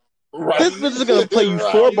 Right. This bitch is gonna play you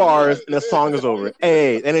 4 bars and the song is over.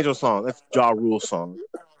 Hey, that ain't your song. That's Ja Rule's song.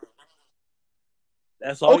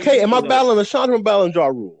 That's all. Okay, am I battling Ashanti or battling Ja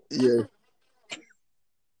Rule? Yeah.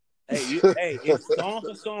 Hey, it's song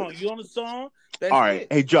for song. You on the song? That's all right.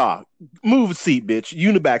 Hey, Ja, move a seat, bitch. You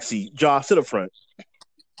in the back seat. Ja, sit up front.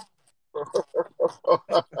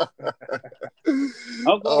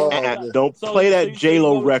 Don't play that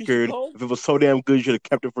J-Lo record. If it was so damn good, you should have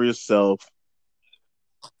kept it for yourself.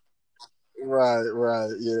 Right,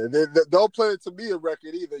 yeah. They don't play it to me a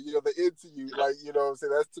record either. The Into You, like, what I'm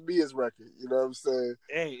saying. That's to me his record. You know what I'm saying?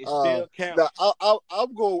 Hey, it still counts. Now,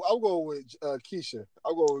 I'm going with Keisha.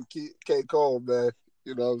 I'm going with K. Cole, man.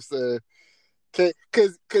 You know what I'm saying?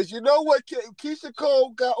 Cause you know what Keisha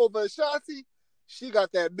Cole got over Ashanti? She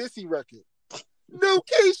got that Missy record. New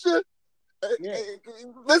Keisha. Yeah.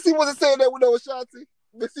 Missy wasn't saying that with no Ashanti.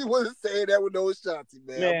 Missy wasn't saying that with no Ashanti,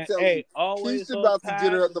 man. I'm telling you, Keisha about to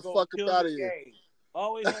get her the fuck out of here.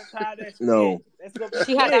 Always untie that shit. No.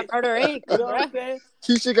 She had that Murder Inc. You know what I'm saying?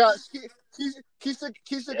 Keisha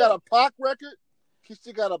got a Pac record.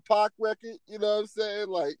 Keisha got a Pac record. You know what I'm saying?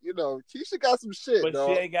 Like, Keisha got some shit, but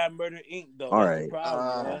dog. She ain't got Murder Inc. though. All That's right. the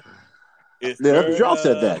problem, man. Y'all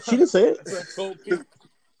said that. She didn't say it.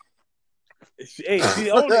 Hey,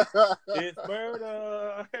 she owned it. It's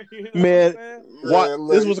murder. Man,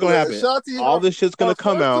 this is what's gonna happen. Ashanti, all this shit's gonna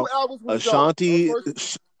come out.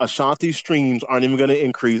 Ashanti streams aren't even gonna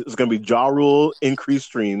increase. It's gonna be Ja Rule increased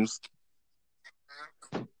streams.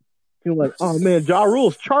 You're like, oh man, Ja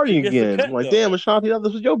Rule's charting again. I'm like, damn, Ashanti,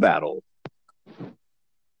 this was your battle.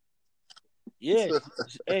 Yeah.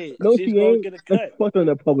 Hey, no, she's she gonna ain't. get a cut. Fuck on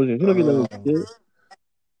that publishing. She don't get no shit.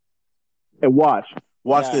 And watch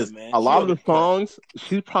this. Man. A lot of the songs,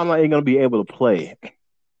 she's probably not even going to be able to play.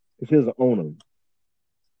 She doesn't own them.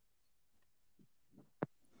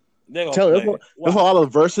 That's a lot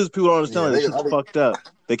of verses people don't understand. It's fucked up.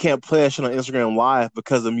 They can't play that shit on Instagram Live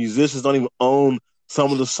because the musicians don't even own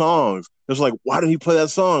some of the songs. It's like, why didn't he play that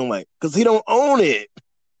song? Like, because he don't own it.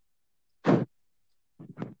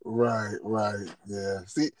 Right. Yeah.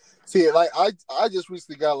 See, like I just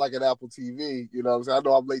recently got like an Apple TV. You know what I'm saying? I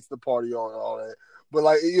know I'm late to the party on all that. But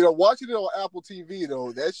like watching it on Apple TV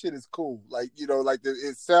though, that shit is cool. Like like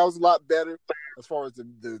it sounds a lot better as far as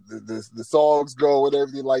the songs go and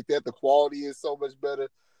everything like that. The quality is so much better.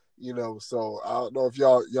 So I don't know if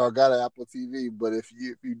y'all got an Apple TV, but if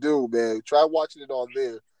you do, man, try watching it on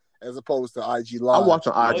there as opposed to IG Live. I'm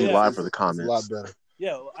watching IG Live for the comments. It's a lot better.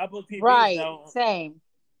 Yeah, Apple TV. Right, now... same.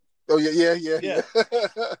 Oh yeah.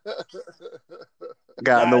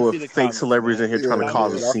 God, I know what fake celebrities in here trying to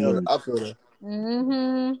cause a scene. I feel that.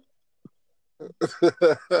 Mm-hmm.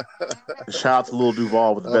 Shout out to Lil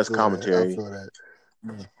Duval with the best commentary. I feel that.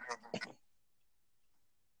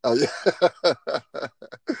 Oh yeah.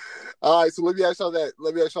 All right, so let me ask y'all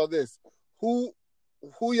this: Who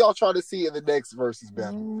y'all trying to see in the next versus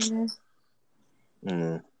battle?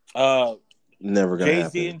 Never gonna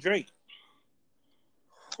happen. Jay-Z and Drake.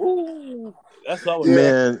 Ooh. That's all.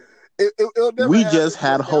 Man, we just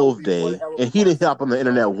had Hove Day, and he didn't hop on the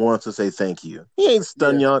internet once to say thank you. He ain't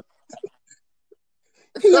stunned y'all.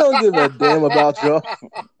 He don't give a damn about y'all.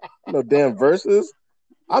 No damn verses.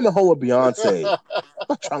 I'm at home with Beyonce. I'm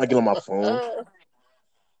not trying to get on my phone.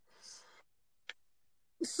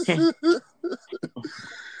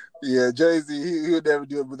 Yeah, Jay-Z, he would never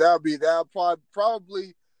do it, but that would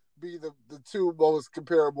probably be the two most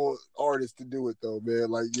comparable artists to do it though,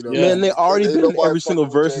 man. Like man, they already been in every single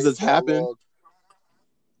verses that's happened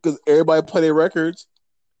because everybody play their records.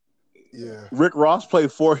 Yeah, Rick Ross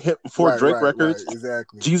played four Drake records. Right,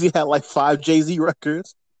 exactly. Jeezy had like 5 Jay-Z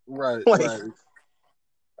records. Right, like, right.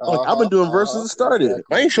 Like I've been doing verses and started.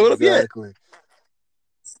 Exactly. I ain't showed up yet.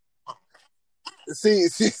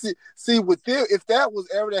 See, with them, if that was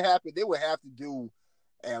ever to happen, they would have to do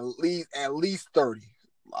at least 30.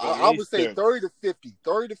 I would say 30 to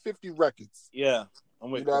 50 records. Yeah. I'm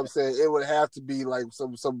with you know what I'm saying? It would have to be like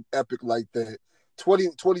some epic like that.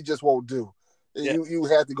 20 just won't do. Yeah. You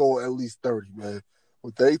have to go at least 30, man.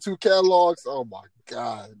 With 32 catalogs, oh my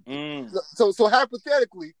God. So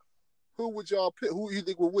hypothetically, who would y'all pick? Who do you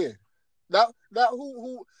think would win? Not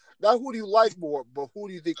who do you like more, but who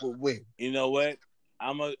do you think would win? You know what?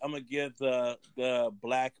 I'm gonna give the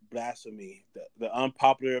Black Blasphemy, the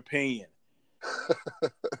unpopular opinion.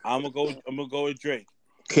 I'm gonna go with Drake.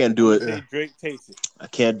 Can't do it. Drake takes it. I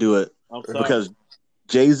can't do it. I'm sorry. Because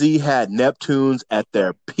Jay-Z had Neptunes at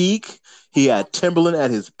their peak. He had Timberland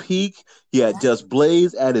at his peak. He had Just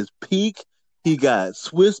Blaze at his peak. He got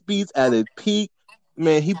Swiss Beats at his peak.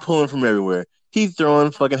 Man, he pulling from everywhere. He's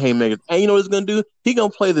throwing fucking haymakers. And you know what he's gonna do? He gonna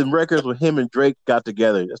play the records with him and Drake got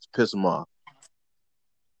together just to piss him off.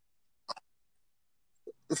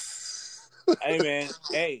 Hey man,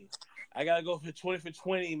 I gotta go for 20 for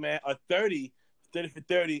 20, man, or 30 for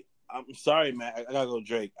 30. I'm sorry, man. I gotta go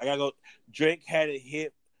Drake. Drake had a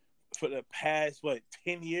hit for the past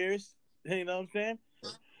 10 years. You know what I'm saying?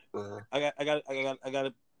 I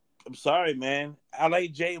got. I'm sorry, man. I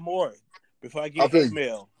like Jay more. Before I get hate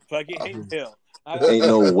mail, I ain't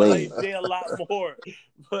no way. I like Jay a lot more.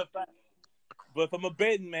 But if I'm a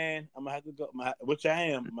betting man, I'm gonna have to go. Which I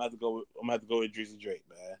am. I'm gonna have to go with Drizzy Drake,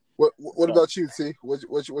 man. What about you, T? What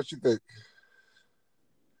you think?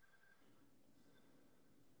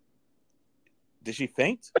 Did she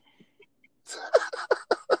faint?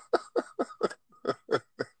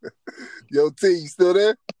 Yo, T, you still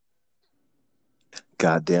there?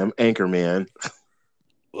 Goddamn anchor man.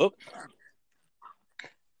 Whoop.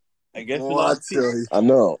 I guess we lost T. I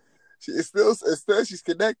know. It's still she's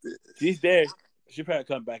connected. She's there. She'll probably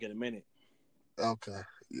come back in a minute. Okay.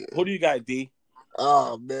 Yeah. Who do you got, D?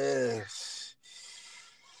 Oh man.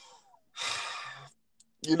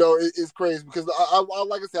 It's crazy because I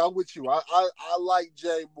like I said, I'm with you. I like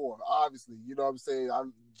Jay more, obviously. You know what I'm saying?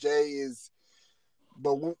 Jay is,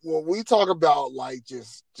 but when we talk about like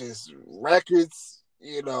just records,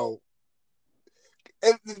 and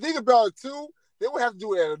the thing about it too, they would have to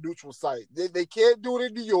do it at a neutral site. They can't do it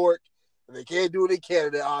in New York, and they can't do it in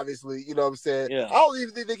Canada, obviously. You know what I'm saying? Yeah. I don't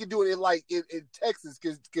even think they can do it in Texas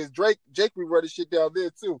because Jake be running shit down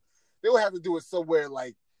there too. They would have to do it somewhere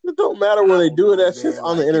like. It don't matter where they do it. That shit's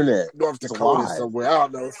on the internet. North Dakota somewhere. I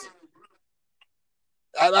don't know.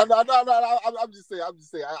 I'm just saying.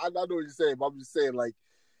 I know what you're saying, but I'm just saying, like,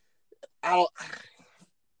 I don't.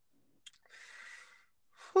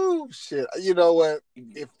 Oh shit! You know what?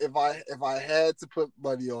 If I had to put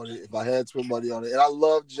money on it, and I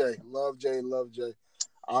love Jay,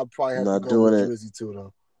 I'll probably have to go with Drizzy too,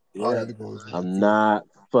 though. Yeah. I'm not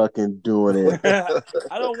fucking doing it.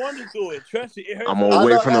 I don't want to do it. Trust me. I'm gonna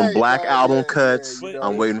wait for them Black Album cuts.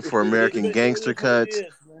 I'm waiting for American Gangster cuts,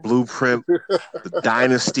 Blueprint, the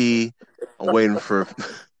Dynasty. I'm waiting for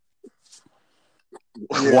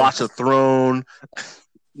Watch the Throne.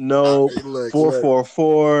 No, Look,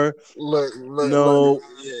 444. No.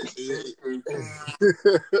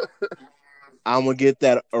 I'm gonna get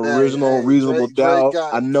that original Reasonable Doubt.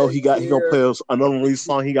 I know he gonna play an unreleased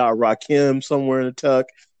song. He got Rakim somewhere in the tuck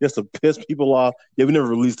just to piss people off. Yeah, we never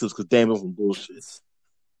released this because damn, it was some bullshit.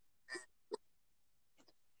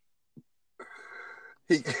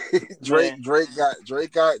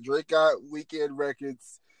 Drake got Weekend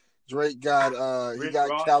Records. Drake got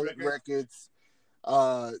Khaled Records.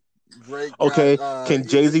 Drake okay, got, can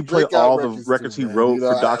Jay-Z play all the records he wrote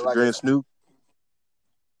for Dr. Dre and Snoop?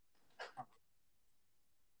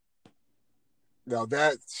 Now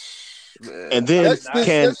that's and then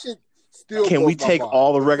can we take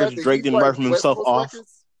all the records Drake didn't write from himself off?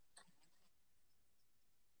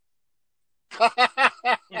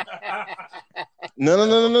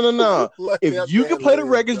 No. If you can play the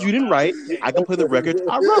records you didn't write, I can play the records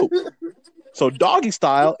I wrote. So Doggy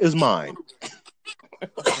Style is mine.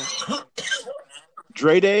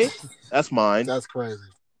 Dre Day, that's mine. That's crazy.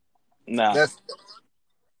 Nah. That's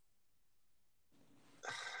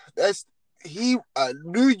New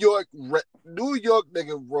York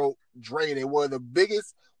nigga wrote Dre Day, one of the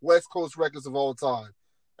biggest West Coast records of all time.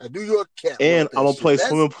 A New York cat. And I'm gonna play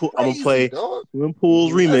Swimming Pool. I'm gonna play Swimming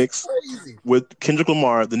Pool's remix with Kendrick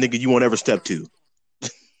Lamar, the nigga you won't ever step to,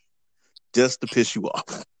 just to piss you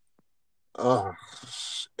off. Oh,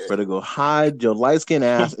 better go hide your light skinned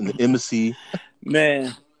ass in the embassy,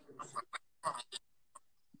 man.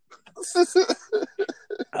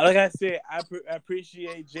 Like I said, I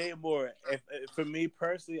appreciate Jay more. If for me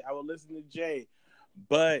personally, I would listen to Jay,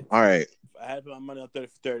 but all right, I had to put my money on 30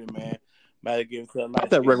 for 30, man. Might have given to a nice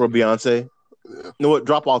that record with Beyonce. You know what?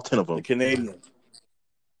 Drop all 10 of them. The Canadian.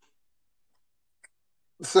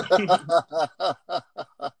 All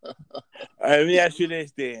right, let me ask you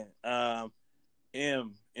this then.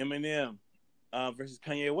 Eminem versus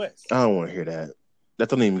Kanye West. I don't want to hear that. That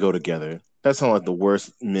doesn't even go together. That sounds like the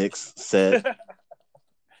worst mix set.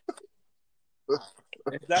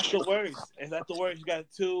 It's not the worst. You got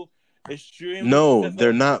two extreme. No,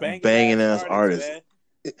 they're not banging ass artists.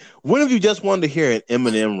 When have you just wanted to hear an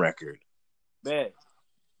Eminem record? Man.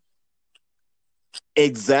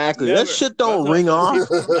 Exactly. Never. That shit don't ring off.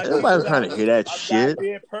 Nobody's trying to hear that shit.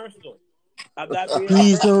 I'm not being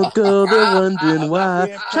Please don't go there wondering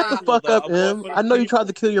why. Shut the fuck up, Em. I know you tried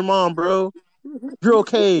to kill your mom, bro. You're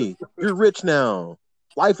okay. You're rich now.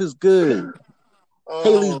 Life is good.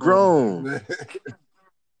 Haley's grown.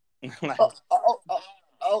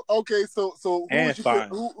 Okay, so who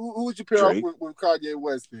would you pair off with Kanye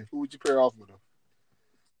West? Then? Who would you pair off with him?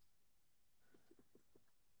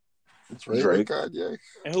 Drake. Kanye.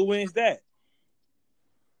 And who wins that?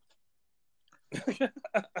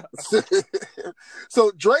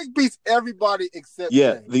 So Drake beats everybody except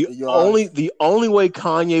Drake. The only way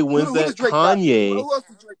Kanye wins Kanye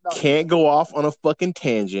can't go off on a fucking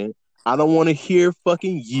tangent. I don't want to hear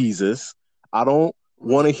fucking Yeezus. I don't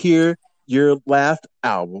want to hear your last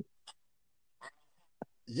album.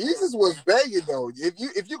 Yeezus was banging though.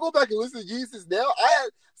 If you go back and listen to Yeezus now,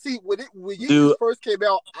 when Yeezus first came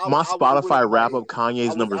out, my Spotify wrap up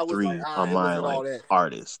Kanye's number 3 on my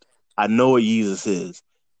artist. I know what Yeezus is,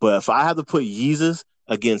 but if I have to put Yeezus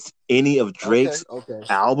against any of Drake's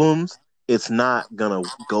albums, it's not gonna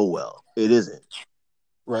go well. It isn't.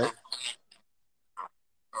 Right.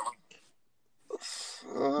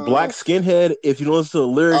 Black Skinhead, if you don't listen to the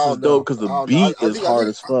lyrics, is dope because the beat is hard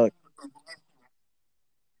as fuck.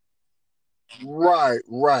 Right,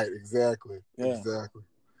 exactly. Yeah. Exactly.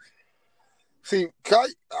 See, like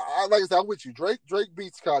I said, I'm with you. Drake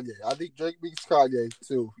beats Kanye. I think Drake beats Kanye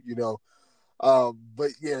too, you know.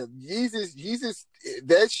 But yeah, Yeezus,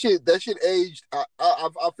 that shit aged.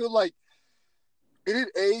 I feel like it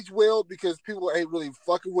didn't age well because people ain't really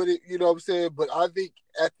fucking with it, you know what I'm saying? But I think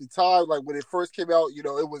at the time, like when it first came out, you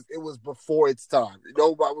know, it was before its time.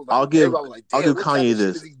 Nobody was like, I'll give Kanye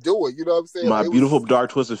this. Is he doing? You know what I'm saying? My Beautiful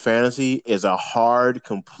Dark Twisted Fantasy is a hard,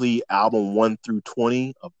 complete album 1 through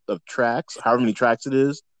 20 of tracks, however many tracks it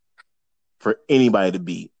is, for anybody to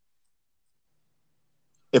beat.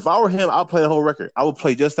 If I were him, I'll play the whole record. I would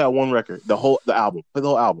play just that one record, the album. Play the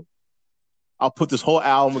whole album. I'll put this whole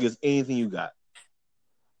album against anything you got.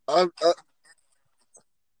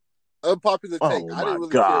 Unpopular take. Oh I didn't really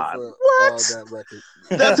God. care for that record.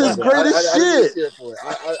 That's his greatest shit. I didn't care for it.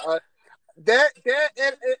 That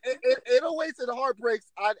and 808s and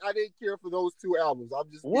Heartbreaks. I didn't care for those two albums.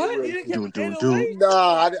 I'm just what?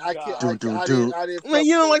 Nah, I can't. I didn't. Man,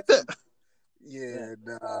 you don't like that? Yeah,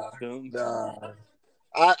 nah.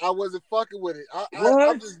 I wasn't fucking with it.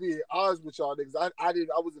 I'm just being honest with y'all niggas. I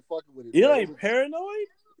wasn't fucking with it. You like Paranoid?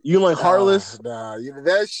 You don't like Heartless? Nah,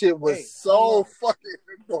 that shit was so fucking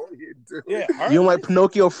annoying, dude. Yeah, you don't like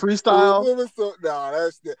Pinocchio Freestyle? Nah,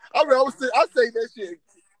 that's the. I mean, I say that shit.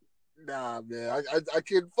 Nah, man, I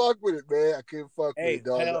couldn't fuck with it, man. I couldn't fuck with it,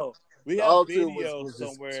 dog. Hell, we have videos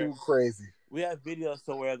somewhere. Too crazy. We have videos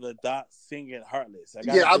somewhere of the Dot singing Heartless. I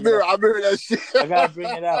remember that shit. I gotta bring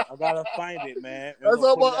it out. I gotta find it, man. That's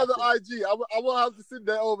on my other IG. I'm gonna have to send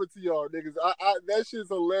that over to y'all, niggas. That shit's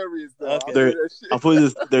hilarious, though. Okay. I'll put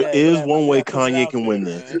this. There is one way Kanye can win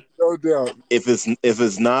this. No doubt. If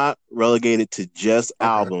it's not relegated to just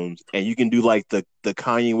albums, and you can do like the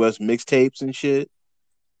Kanye West mixtapes and shit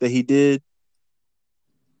that he did.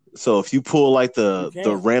 So if you pull like the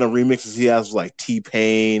random remixes he has, like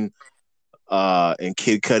T-Pain, and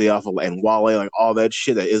Kid Cudi off of, and Wale, like all that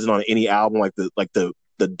shit that isn't on any album, like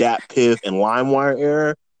the Dat Piff and LimeWire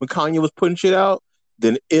era when Kanye was putting shit out,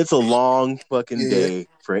 then it's a long fucking day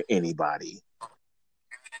for anybody.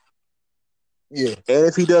 Yeah. And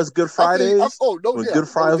if he does Good Fridays, Good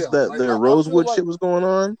Fridays that the Rosewood shit was going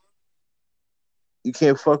on, you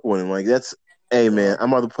can't fuck with him. Like that's, hey man,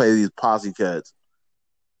 I'm about to play these posse cuts.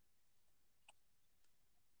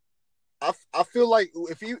 I feel like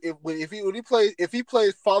if he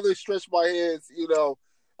plays Father Stretch My Hands, you know,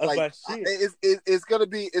 like it's gonna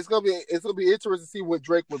be interesting to see what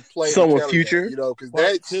Drake would play. Someone Future, you know, because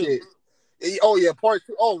that shit. Oh yeah, part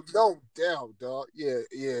 2. Oh no, damn dog.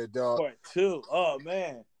 Yeah, dog. Part 2. Oh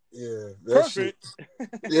man. Yeah, perfect.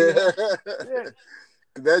 Yeah.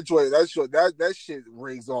 That shit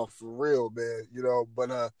rings off for real, man. You know,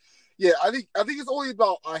 but yeah, I think it's only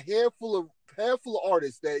about a handful of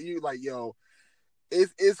artists that you like, yo,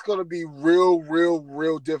 it's gonna be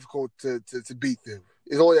real difficult to beat them.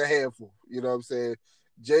 It's only a handful, you know what I'm saying?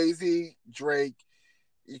 Jay-Z, Drake,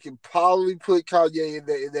 you can probably put Kanye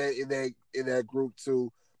in that group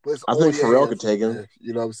too. But I think Pharrell could take him.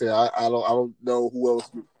 You know what I'm saying? I don't know who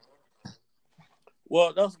else.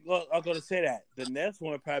 Well, I'm gonna say that the next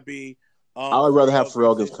one would probably be. I would rather have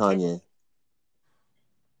Pharrell against Kanye.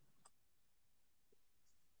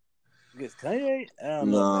 Against Kanye? I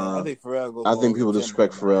don't know, man. I think Pharrell. I think people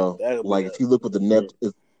disrespect Pharrell. Like if you look with the net,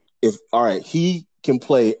 if all right, he can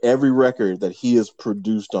play every record that he has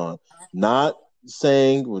produced on, not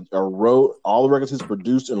sang or wrote all the records he's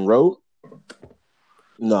produced and wrote.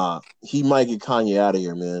 Nah, he might get Kanye out of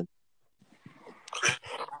here, man.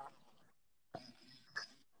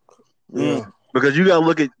 Yeah, because you gotta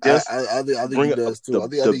look at just I think he does too.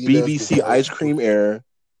 The BBC Ice Cream era,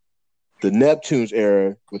 the Neptunes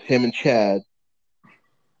era with him and Chad,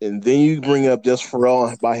 and then you bring up just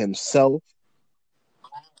Pharrell by himself.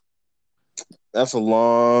 That's a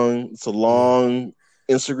long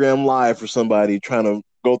Instagram live for somebody trying to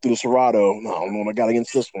go through the Serato. No, I don't know what I got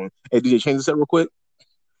against this one. Hey, DJ, change this up real quick.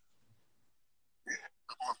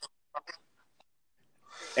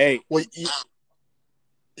 Hey, well,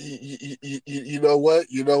 you know what?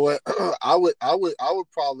 I would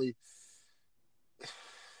probably.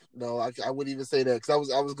 No, I wouldn't even say that because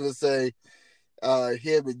I was gonna say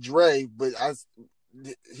him and Dre, but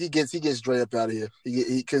he gets Dre up out of here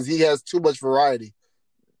because he has too much variety.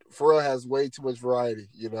 Pharrell has way too much variety.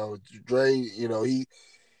 You know, Dre. You know he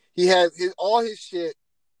has all his shit,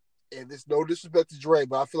 and there's no disrespect to Dre,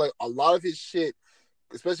 but I feel like a lot of his shit,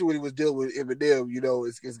 especially when he was dealing with Eminem, you know,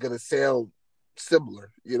 it's gonna sound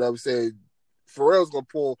similar. You know what I'm saying? Pharrell's gonna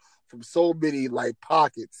pull from so many like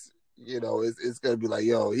pockets. You know, it's gonna be like,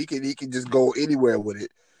 yo, he can just go anywhere with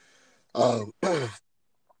it.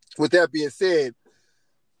 With that being said,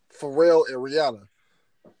 Pharrell and Rihanna.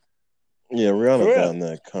 Yeah, Rihanna got in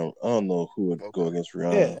that. I don't know who would go against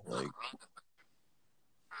Rihanna, like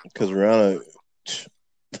because Rihanna,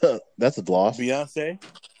 that's a loss. Beyonce.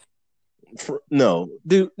 No,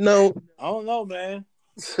 dude, no. I don't know, man.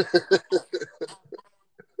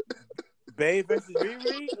 Babe versus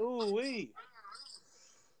Riri. Ooh wee.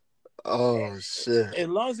 Oh shit! As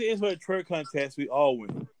long as it is for a twerk contest, we all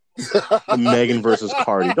win. Megan versus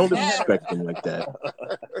Cardi. Don't disrespect them like that.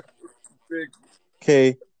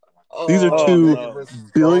 Okay, these are two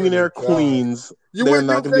billionaire queens. They're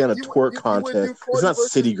not going to be on a twerk contest. It's not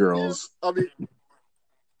City Girls. I mean,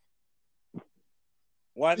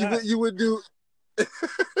 why not? You would do.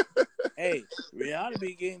 Hey, Rihanna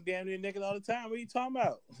be getting damn near naked all the time. What are you talking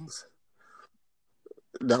about?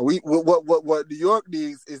 No, what New York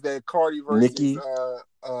needs is that Cardi versus Nicki.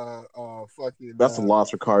 Fucking. That's a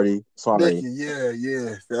loss for Cardi. Sorry. Nicki,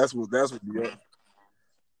 yeah. That's what New York.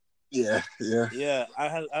 Yeah. Yeah, I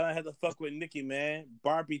had to fuck with Nicki, man.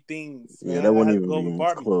 Barbie things. Yeah, man. that wasn't even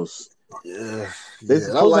close. Yeah. They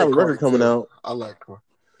supposed to have a record coming out. I like her.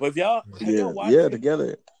 But if y'all, yeah,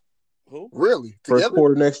 together. Who? Really? First Together?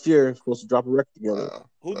 quarter next year, supposed to drop a record together.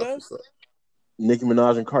 Who does? Nicki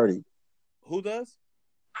Minaj and Cardi. Who does?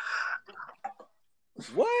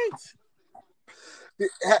 What?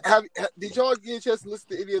 Did y'all get a chance to listen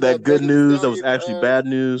to any of that good news that was actually bad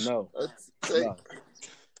news? No.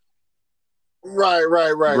 Right.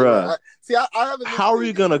 Bruh. See, I haven't. How are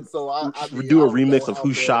you gonna do a remix of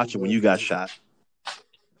Who Shot You when you got shot?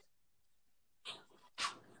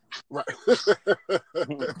 Right.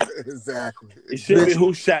 Exactly. It should be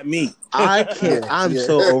Who Shot Me. I can't. I'm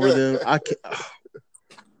so over them.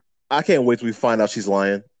 I can't wait till we find out she's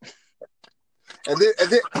lying. And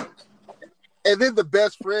then the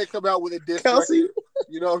best friend come out with a diss Kelsey. record.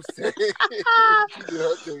 You know what I'm saying? She did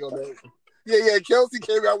her thing on that. Yeah. Kelsey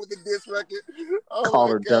came out with a diss record. Oh, call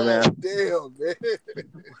her dumbass. Damn, man.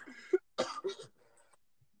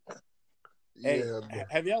 Hey, man.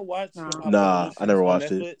 Have y'all watched? Nah, I never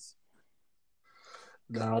watched it.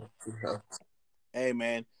 No. Hey,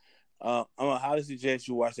 man. I'm gonna highly suggest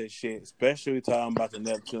you watch that shit, especially talking about the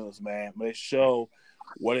Neptunes, man. But they show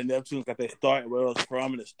where the Neptunes got their start, where it was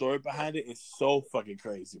from, and the story behind it is so fucking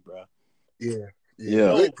crazy, bro. Yeah.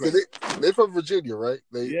 So They're from Virginia, right?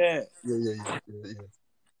 Yeah,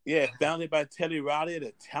 founded by Teddy Riley at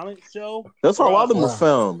a talent show. That's how a lot of them were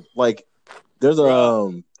found. Like, there's a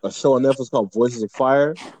show on Netflix called Voices of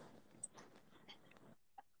Fire.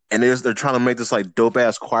 And they're trying to make this like dope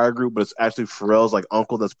ass choir group, but it's actually Pharrell's like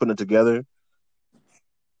uncle that's putting it together.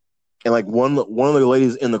 And like one of the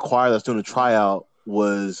ladies in the choir that's doing a tryout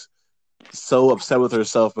was so upset with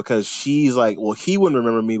herself because she's like, well, he wouldn't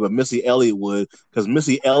remember me, but Missy Elliott would, because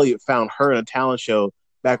Missy Elliott found her in a talent show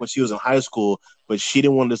back when she was in high school, but she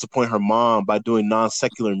didn't want to disappoint her mom by doing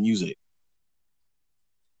non-secular music.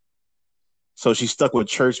 So she stuck with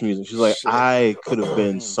church music. She's like, I could have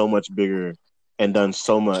been so much bigger and done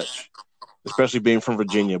so much, especially being from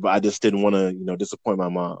Virginia, but I just didn't want to, disappoint my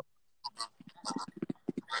mom.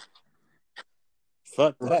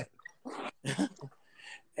 Fuck that.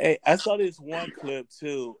 Hey, I saw this one clip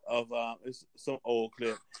too of it's some old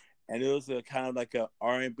clip, and it was a kind of like a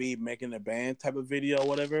R&B making a band type of video or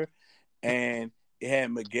whatever, and it had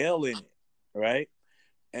Miguel in it, right?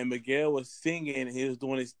 And Miguel was singing, and he was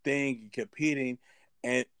doing his thing and competing.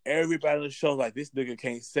 And everybody on the show was like, this nigga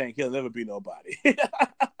can't sing. He'll never be nobody.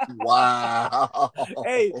 Wow.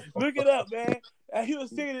 Hey, look it up, man. And he was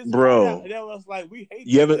singing this bro. Out, and that was like, we hate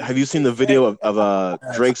you. Have you seen the video of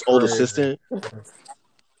Drake's old assistant?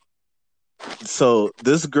 So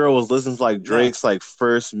this girl was listening to like Drake's like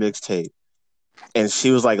first mixtape, and she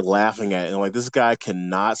was like laughing at it. And like, this guy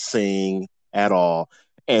cannot sing at all.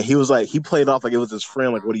 And he was like, he played off like it was his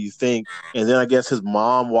friend. Like, what do you think? And then I guess his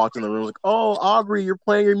mom walked in the room, like, "Oh, Aubrey, you're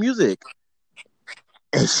playing your music,"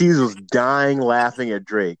 and she was dying laughing at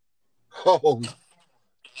Drake. Oh,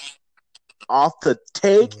 off the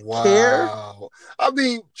Take Care. I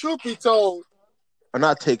mean, truth be told, or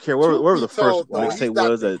not Take Care. Whatever the first mixtape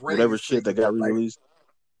was, that whatever shit that got re-released.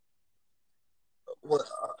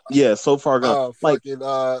 Yeah, So Far Gone.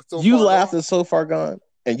 You laughed at So Far Gone,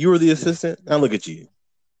 and you were the assistant. Now look at you.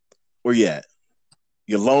 Where you at?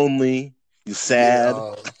 You're lonely. You're sad.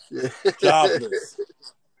 Jobless.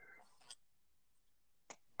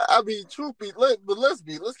 I mean,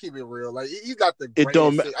 let's keep it real. Like, you got the. It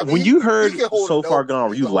don't. I mean, when you heard So Far Gone,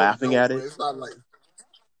 were you laughing at it? It's not like.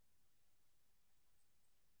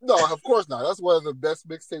 No, of course not. That's one of the best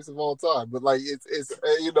mixtapes of all time. But like, it's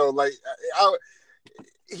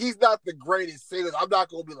he's not the greatest singer. I'm not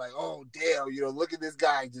gonna be like, oh damn, look at this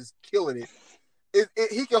guy just killing it.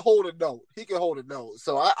 He can hold a note.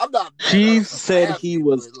 So I'm not. She said he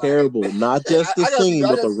was terrible, not just the singing,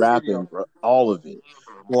 but the rapping, bro. All of it.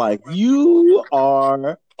 Like, you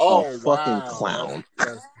are a fucking clown.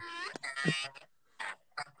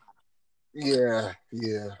 Yes.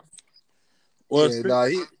 Yeah. Well,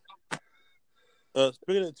 speaking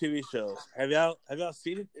of TV shows, have y'all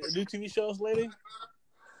seen new TV shows lately?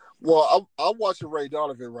 Well, I'm watching Ray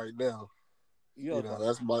Donovan right now.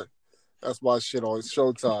 That's my shit on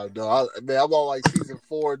Showtime, dog. I'm on like season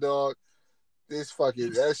 4, dog.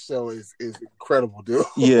 That show is incredible, dude.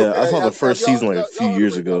 Yeah, I saw the first season like a few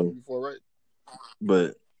years ago. Before, right?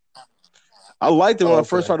 But I liked it when I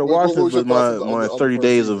first started watching it, but my 30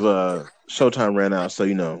 days of Showtime ran out, so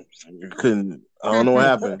I don't know what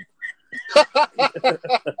happened.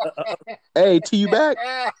 Hey, T, you back?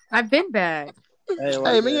 I've been back.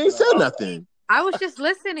 Hey man, you ain't said nothing. I was just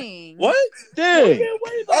listening. What? Dang.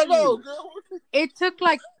 I know, girl. It took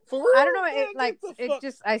like, for real? I don't know. There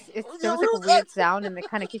was like a weird sound, and it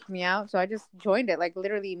kind of kicked me out. So I just joined it, like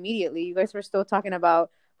literally immediately. You guys were still talking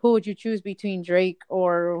about who would you choose between Drake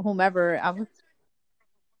or whomever.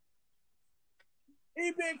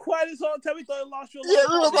 He been quiet this whole time. We thought he lost your Yeah,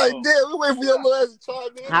 we was like, damn, we waiting for your little ass to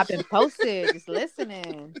chime in. I've been posted, just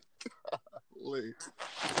listening.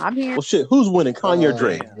 I'm here. Well, shit, who's winning, Kanye or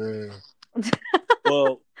Drake?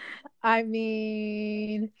 Well, I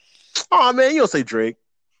mean, oh man, you don't say Drake.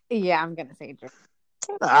 Yeah, I'm gonna say Drake.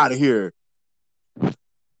 Out of here.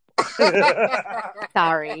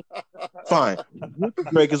 Sorry. Fine.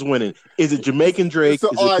 Drake is winning. Is it Jamaican Drake? Is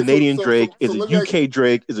it Canadian Drake? Is it UK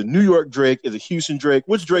Drake? Is it New York Drake? Is it Houston Drake?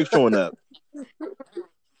 Which Drake's showing up?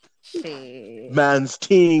 Shit. Man's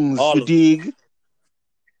Tings, you dig?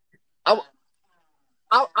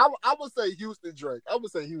 I would say Houston Drake. I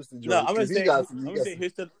would say Houston Drake. No, I'm gonna say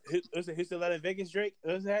Houston Atlanta, Vegas Drake.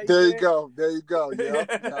 There you go.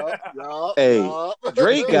 Yep. Hey,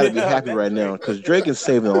 Drake got to be happy right now because Drake is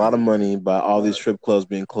saving a lot of money by all these strip clubs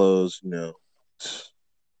being closed. You know.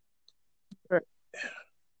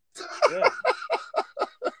 Yeah.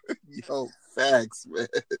 Yo, facts, man.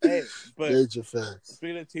 Hey, but major facts.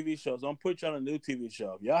 Speaking of TV shows, I'm putting you on a new TV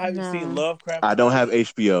show. Y'all haven't seen Lovecraft? I don't have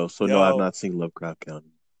HBO, so no, I've not seen Lovecraft County.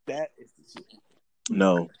 That is the shit.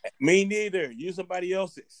 No. Me neither. Use somebody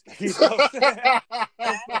else's. You know what I'm saying?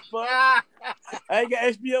 I ain't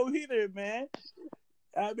got HBO either, man.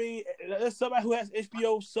 I mean, there's somebody who has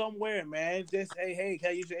HBO somewhere, man. Just hey,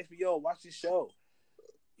 can I use your HBO? Watch this show.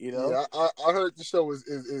 You know? Yeah, I heard the show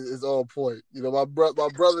is on point. You know, my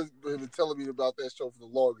brother's been telling me about that show for the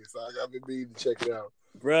longest. I've been meaning to check it out.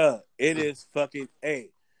 Bruh, it is fucking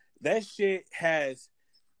that shit has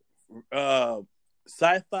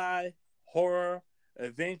sci-fi, horror,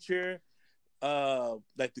 adventure,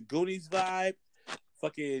 like the Goonies vibe,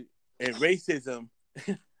 fucking and racism,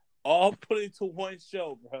 all put into one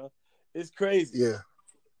show, bro. It's crazy.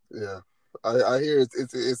 Yeah. I hear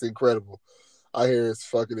it's incredible. I hear it's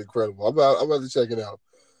fucking incredible. I'm about to check it out.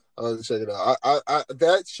 I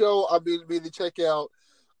that show I've been meaning to check out.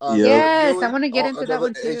 Yes, I want to get into that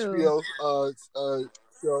one too. HBO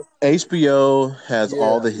show. HBO has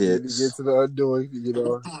all the hits. Get to the Undoing, you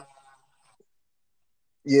know.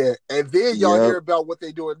 Yeah, and then y'all hear about what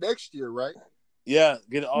they're doing next year, right? Yeah,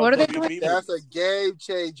 get all. What are they doing? That's a game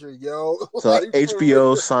changer, yo. So like,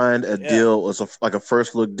 HBO signed a deal. It was like a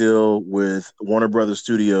first look deal with Warner Brothers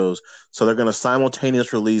Studios. So they're going to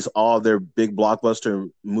simultaneously release all their big blockbuster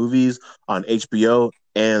movies on HBO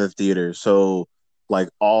and the theater. So like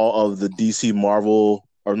all of the DC Marvel,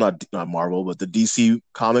 or not Marvel, but the DC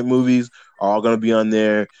comic movies are all going to be on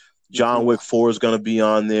there. John Wick 4 is going to be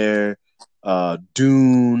on there.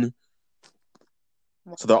 Dune.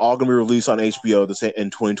 So they're all going to be released on HBO in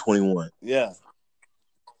 2021. Yeah.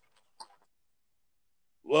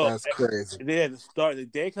 Well, that's crazy. They had to start the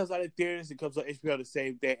day it comes out of theaters. It comes on HBO the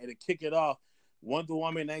same day, and to kick it off, Wonder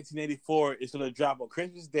Woman 1984 is going to drop on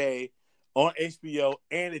Christmas Day on HBO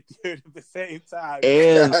and the theater at the same time.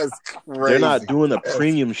 And they're not doing the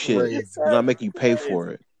premium shit. They're not making you pay for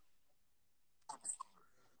it.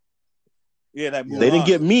 Yeah, that they didn't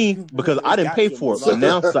get me because I didn't pay for it. But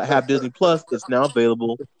now since I have Disney Plus, it's now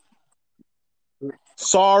available.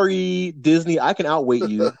 Sorry, Disney, I can outwait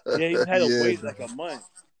you. Yeah, you had to wait like a month.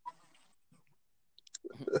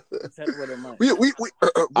 We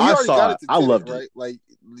already got it. I loved it, right? Like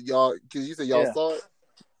y'all, because you said y'all saw it.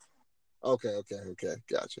 Okay,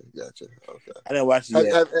 gotcha. Okay, I didn't watch it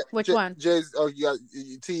yet. Which one? Jay's. Oh, you got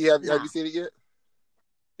T. Have you seen it yet?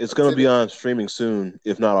 It's going to be on streaming soon,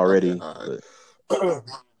 if not already. Okay,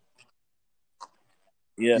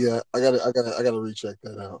 yeah. I gotta recheck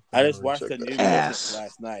that out. I just watched the new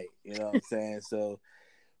last night. You know what I'm saying? So,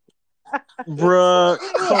 bruh,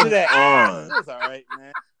 come on. It's all right,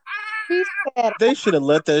 man. They should have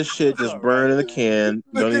let that shit just burn in the can.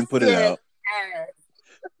 Don't even put it out.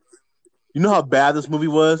 You know how bad this movie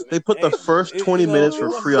was? They put the first 20 minutes for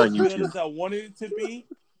free on YouTube. I wanted it to be.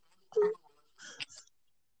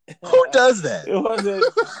 Who does that? It wasn't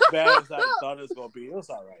as bad as I thought it was gonna be. It was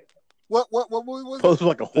all right. What movie was it? It was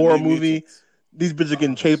like a horror movie. These bitches are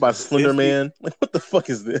getting chased by Slender Man. Like, what the fuck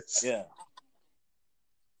is this? Yeah.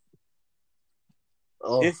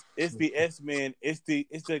 Oh. It's the S-Men. It's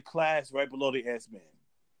the class right below the S-Men.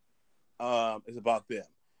 It's about them,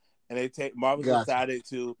 and Marvel decided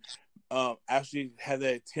to actually have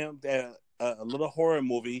the attempt at a little horror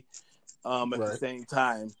movie at the same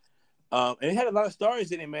time. And it had a lot of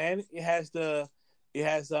stars in it, man. It has the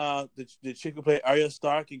chick who played Arya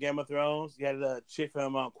Stark in Game of Thrones. You had the chick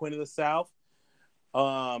from Queen of the South.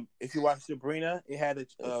 If you watch Sabrina, it had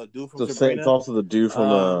a dude from Sabrina. It's also the dude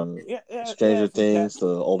from Stranger Things, the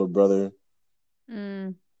older brother.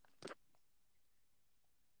 Mm.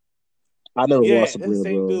 I never watched Sabrina,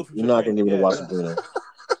 bro. You're not gonna give me to watch Sabrina.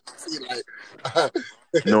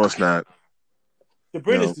 No, it's not.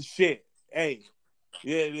 Sabrina's the shit. Hey,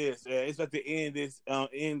 yeah, it is. It's like the end.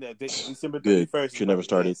 December 31st. Should never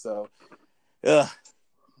started. So, I'm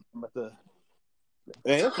about to.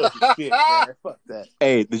 Man, that's some shit, man. Fuck that.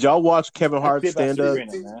 Hey, did y'all watch Kevin Hart stand up?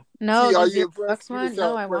 No, next one?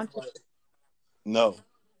 No, I want to. No.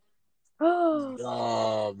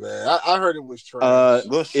 Oh man, I heard it was trash.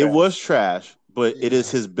 It was trash, but it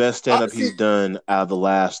is his best stand up he's done out of the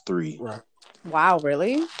last 3. Right. Wow,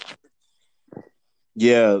 really?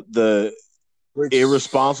 Yeah, the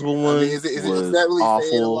irresponsible one is that really awful.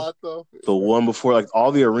 saying a lot, though? The one before, like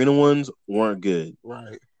all the arena ones weren't good.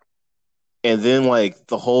 Right. And then like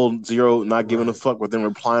the whole Zero not giving a fuck, but then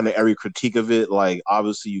replying to every critique of it, like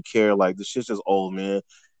obviously you care. Like the shit's just old, man.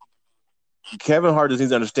 Kevin Hart just needs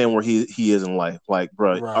to understand where he is in life. Like,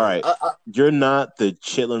 bro, all right, you're not the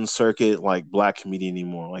Chitlin Circuit like black comedian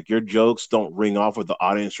anymore. Like your jokes don't ring off with the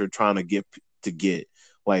audience you're trying to get.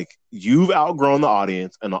 Like you've outgrown the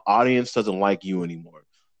audience, and the audience doesn't like you anymore.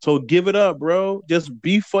 So give it up, bro. Just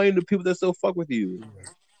be funny to people that still fuck with you.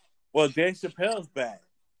 Well, Dave Chappelle's back.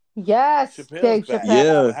 Yes, Dave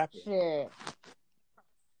Chappelle. Yeah.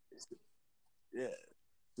 Yeah.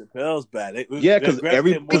 Chappelle's bad. Because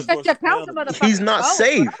he's not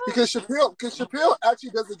safe. Because Chappelle actually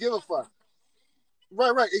doesn't give a fuck.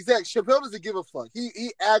 Right, exactly. Chappelle doesn't give a fuck.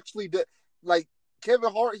 He actually does. Like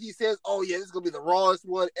Kevin Hart, he says, "Oh yeah, this is gonna be the rawest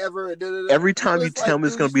one ever." Every time you tell me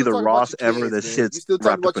it's gonna be the rawest ever, the shit's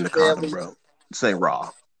wrapped up in the condom, bro. This ain't raw.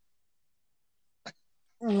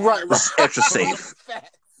 Right. It's extra safe.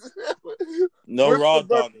 No raw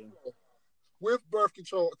talking. With birth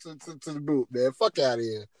control to the boot, man. Fuck out of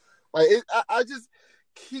here. Like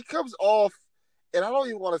he comes off, and I don't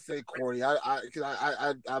even want to say corny. I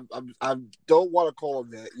don't want to call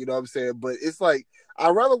him that. You know what I'm saying? But it's like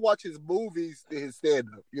I'd rather watch his movies than his stand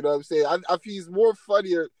up. You know what I'm saying? I feel he's more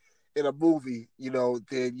funnier in a movie,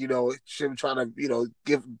 than him trying to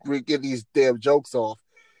give these damn jokes off.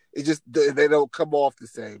 It just they don't come off the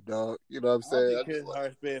same, dog. You know what I'm saying? Kevin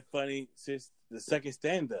Hart's been funny since the second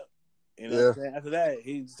stand up. You know what I'm saying? After that,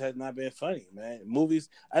 he just has not been funny, man. Movies,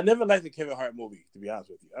 I never liked the Kevin Hart movie, to be honest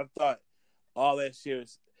with you. I thought all that shit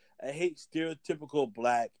was, I hate stereotypical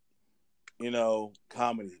black,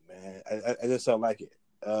 comedy, man. I just don't like it.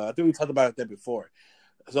 I think we talked about that before.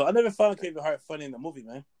 So I never found Kevin Hart funny in the movie,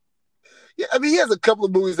 man. Yeah, I mean, he has a couple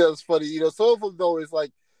of movies that was funny. Some of them, though, is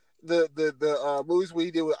like the movies where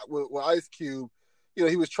he did with Ice Cube.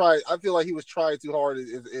 He was trying, I feel like he was trying too hard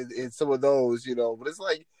in some of those, but it's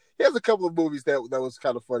like, he has a couple of movies that was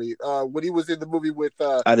kind of funny. When he was in the movie with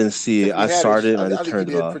I didn't see it. I started and I just turned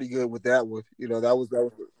it off. He did pretty good with that one. That was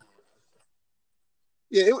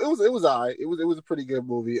yeah, it was all right. It was a pretty good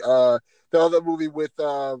movie. The other movie with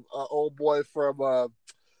old boy from Breaking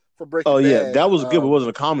Bad. Oh yeah, that was good, but it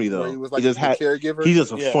wasn't a comedy though. He was like he just had caregiver. He's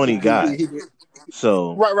just a funny guy.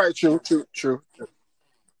 So right, true.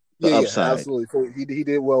 Yeah, absolutely. So he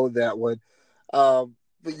did well with that one. But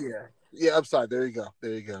yeah. Yeah, Upside. There you go.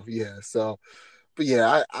 Yeah. So, but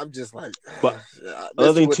yeah, I'm just like. But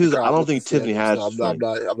other thing too, I don't think Tiffany Haddish. I'm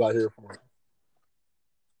not here for it.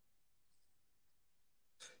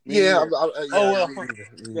 Yeah.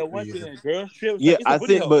 One thing, girl trip. Yeah, I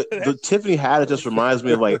think, but the Tiffany Haddish just reminds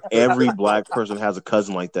me of like every black person has a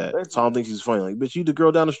cousin like that. So I don't think she's funny. Like, bitch, you the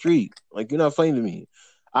girl down the street. Like, you're not funny to me.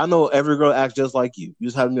 I know every girl acts just like you. You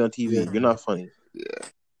just have me on TV. Yeah. You're not funny. Yeah.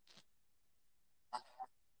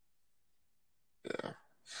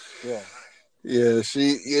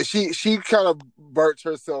 She kind of burnt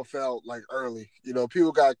herself out like early.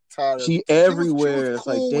 People got tired. She everywhere. It's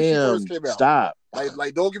like, damn, stop.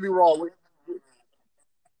 Like, don't get me wrong.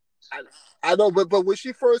 I know, but when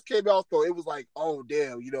she first came out though, it was like, oh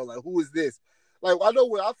damn, like who is this? Like, I know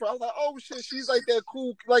where I'm from. I was like, oh shit, she's like that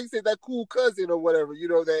cool, like you said, that cool cousin or whatever.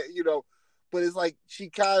 But it's like she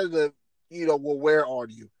kind of, will wear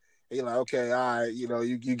on you. You're like, okay, all right,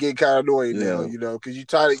 you get kind of annoyed now, because you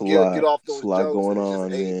try to get off those jokes. Going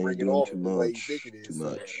on, man. Bring it off too the way you much. think it is. Too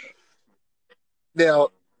much.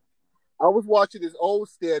 Now, I was watching this old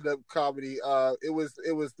stand-up comedy. It was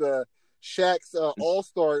the Shaq's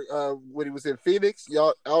All-Star when he was in Phoenix.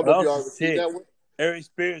 I don't know if y'all ever seen that one. Aries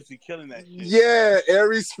Spears be killing that shit. Yeah,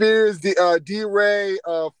 Aries Spears, D-Ray,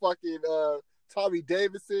 fucking Tommy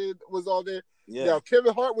Davidson was on there. Yeah. Now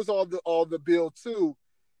Kevin Hart was on the bill too.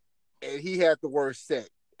 And he had the worst set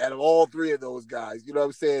out of all three of those guys. You know what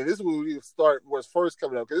I'm saying? This was first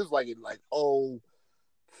coming up because it was like in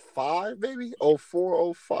 05, maybe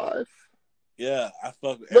 04, 05. Yeah, I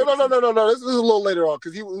fuck with No. This is a little later on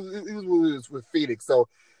because he was with Phoenix. So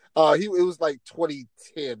it was like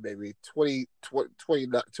 2010, maybe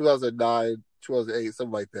 2009, 2008,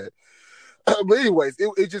 something like that. But anyways,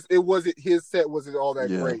 it wasn't his set wasn't all that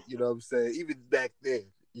great. You know what I'm saying? Even back then,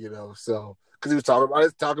 so because he was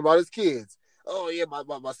talking about his kids. Oh yeah, my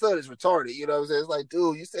son is retarded. You know what I'm saying? It's like,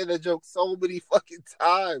 dude, you said that joke so many fucking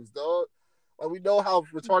times, dog. Like we know how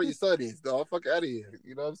retarded your son is, dog. Fuck out of here.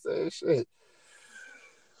 You know what I'm saying? Shit.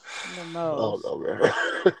 The most. Oh no, man.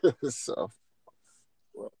 So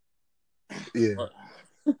yeah.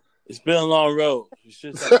 It's been a long road. You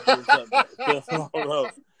should have to it's been a long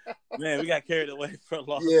road. Man, we got carried away for a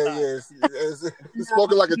long time. Yeah. It's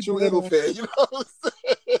spoken like a true Eagle fan. You know what I'm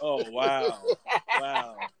saying? Oh, wow.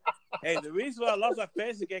 Hey, the reason why I lost my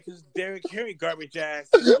fantasy game because Derrick Henry garbage ass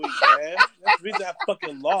this week, man. That's the reason I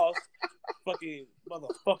fucking lost. Fucking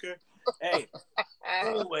motherfucker. Hey,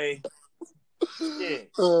 anyway. Shit.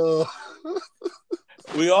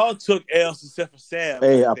 We all took L's except for Sam.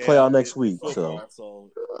 Hey, I play out next week, so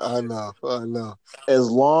I know. As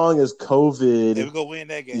long as COVID, we're gonna win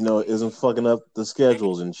that game. Isn't fucking up the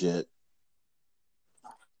schedules and shit.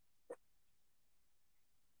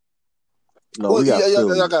 No, we got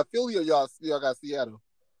Philly. Y'all got Philly or y'all got Seattle?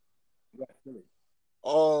 We got Philly.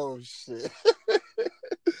 Oh shit!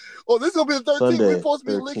 Oh, this is gonna be the 13th. Sunday, We're supposed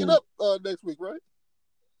to be linking up next week, right?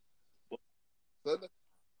 Sunday.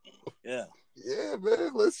 Yeah. Yeah,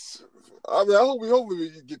 man. I hopefully we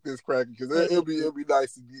can get this cracking because it'll be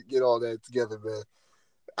nice to get all that together, man.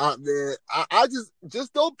 I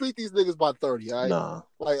just don't beat these niggas by 30. All right? Nah.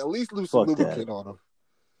 Like at least lose some lubricant on them.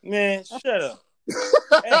 Man, shut up.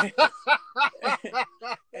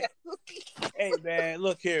 Hey, man,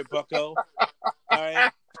 look here, Bucko. All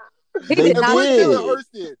right. He did not. Jalen Hurts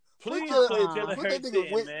did. Please play Jalen Hurts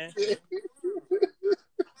in, man.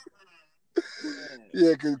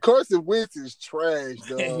 Yeah, because Carson Wentz is trash,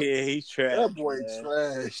 dog. Yeah, he's trash. That boy man.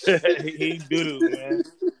 trash. He doo-doo, man.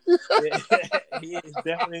 He is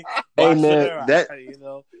definitely. Hey, man,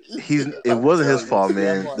 it wasn't his fault,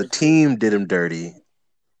 man. The team did him dirty.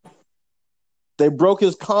 They broke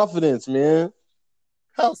his confidence, man.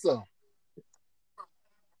 How so?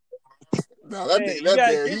 No, he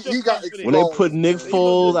got exposed. When they put Nick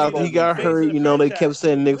Foles after he got hurt, they kept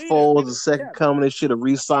saying Nick Foles the second coming. They should have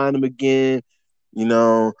re-signed him again.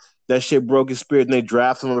 That shit broke his spirit, and they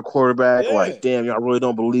drafted him on the quarterback. Yeah. Like, damn, y'all really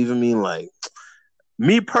don't believe in me. Like,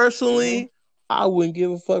 me personally, I wouldn't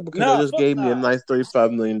give a fuck because they just gave me a nice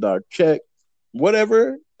 $35 million check.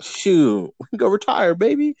 Whatever. Shoot, we can go retire,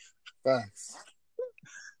 baby. Thanks.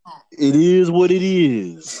 It is what it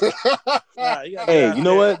is. Hey, you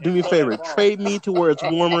know what? Do me a favor. Trade me to where it's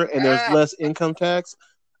warmer and there's less income tax.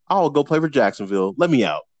 I'll go play for Jacksonville. Let me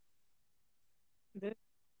out.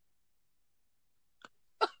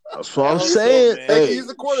 That's what I'm saying. Hey, he's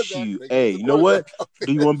a quarterback. Shoot. Hey, you know what?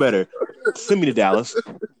 Do you one better? Send me to Dallas.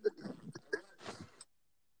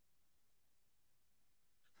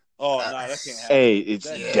 Oh, no, that can't happen. Hey, it's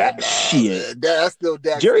that shit. That's still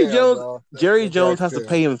Dak. Jerry Jones has to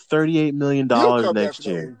pay him $38 million next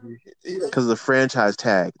year because of the franchise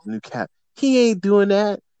tag, new cap. He ain't doing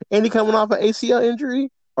that. And he coming off an ACL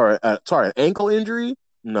injury or an ankle injury.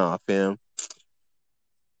 Nah, fam.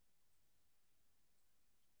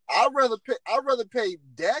 I'd rather pay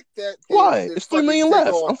Dak that. Why? It's $3 million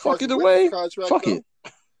less. I'm fucking either way. Fuck it.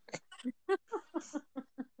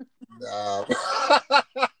 Nah.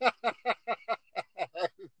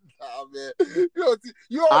 Nah, man.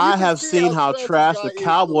 I have seen how trash the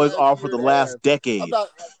Cowboys are for the last decade.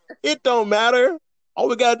 It don't matter. All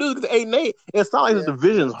we gotta do is get 8-8. It's not like the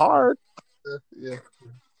division's hard. Yeah.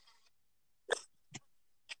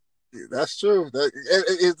 That's true.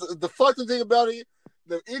 The fucking thing about it,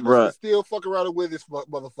 the Eagles can still fuck around and win this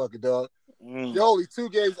motherfucker, dog. They're only 2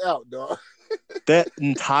 games out, dog. That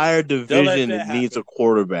entire division needs a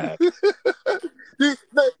quarterback. Let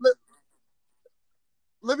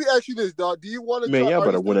me ask you this, dog. Do you want to? Man, y'all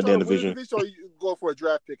better win a damn division. Or are you going for a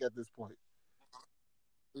draft pick at this point?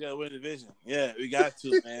 We gotta win the division. Yeah, we got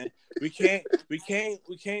to, man. We can't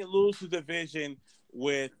lose the division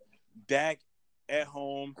with Dak at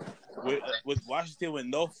home with Washington with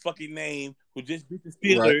no fucking name who just beat the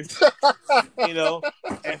Steelers.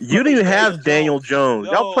 Right. You didn't even have Daniel Jones.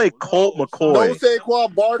 Y'all played Colt McCoy. No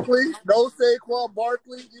Saquon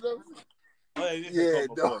Barkley. Yeah,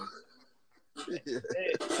 no.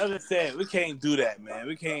 I'm just saying we can't do that, man.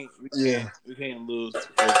 We can't lose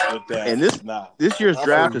with that. And this year's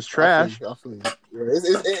draft is trash.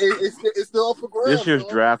 It's still up for grabs. This year's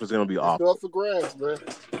draft is going to be awful. It's still up for grabs, man.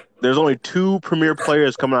 There's only 2 premier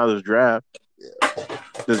players coming out of this draft. Yeah.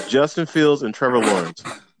 There's Justin Fields and Trevor Lawrence.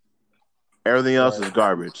 Everything else is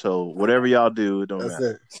garbage. So whatever y'all do, it don't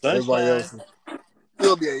matter. It. Everybody else,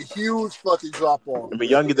 it'll be a huge fucking drop off. I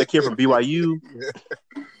mean, y'all can get that kid from BYU.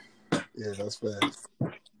 Yeah, that's fast.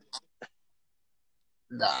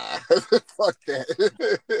 Nah, fuck that.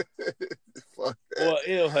 Fuck that. Well,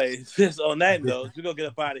 anyway, just on that note, we're gonna get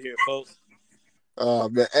up out of here, folks.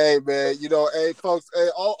 Man, hey man, hey folks, hey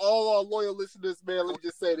all our loyal listeners, man. Let me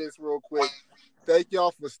just say this real quick. Thank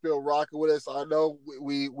y'all for still rocking with us. I know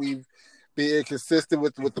we've been inconsistent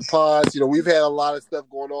with the pods. We've had a lot of stuff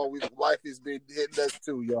going on. Life has been hitting us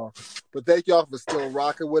too, y'all. But thank y'all for still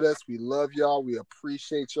rocking with us. We love y'all. We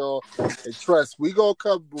appreciate y'all. And trust, we gonna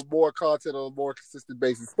come with more content on a more consistent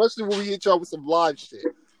basis, especially when we hit y'all with some live shit.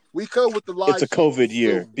 We come with the live shit. It's a COVID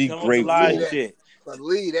year. Be grateful. Live shit.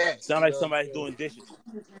 Believe that. Sound like somebody's doing dishes.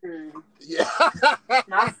 Yeah.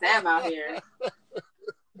 Not Sam out here.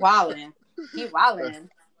 Wilding. He wilding.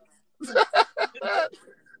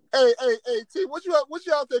 Hey, T, what you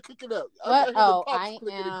out there cooking up? I'm trying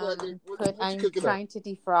to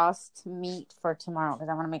defrost meat for tomorrow because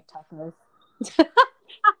I want to make tacos.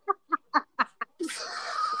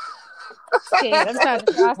 Shit, I'm trying to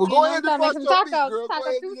defrost. I'm trying to make some tacos.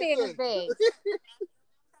 Taco Tuesday in this day.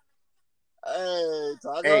 Hey,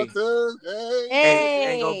 Taco Tuesday.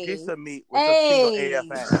 Hey, go get some meat with some single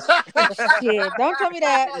AF. Shit, don't tell me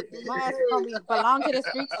that. My ass is gonna belong to the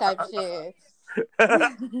streets type shit.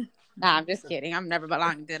 Nah, I'm just kidding. I'm never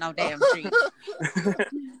belonging to no damn street.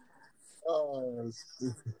 All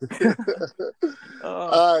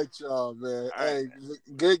right, y'all, man. Hey,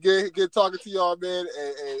 good talking to y'all, man.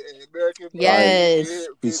 Hey, American. Yes.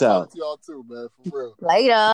 Peace out. To y'all too, man. For real. Later.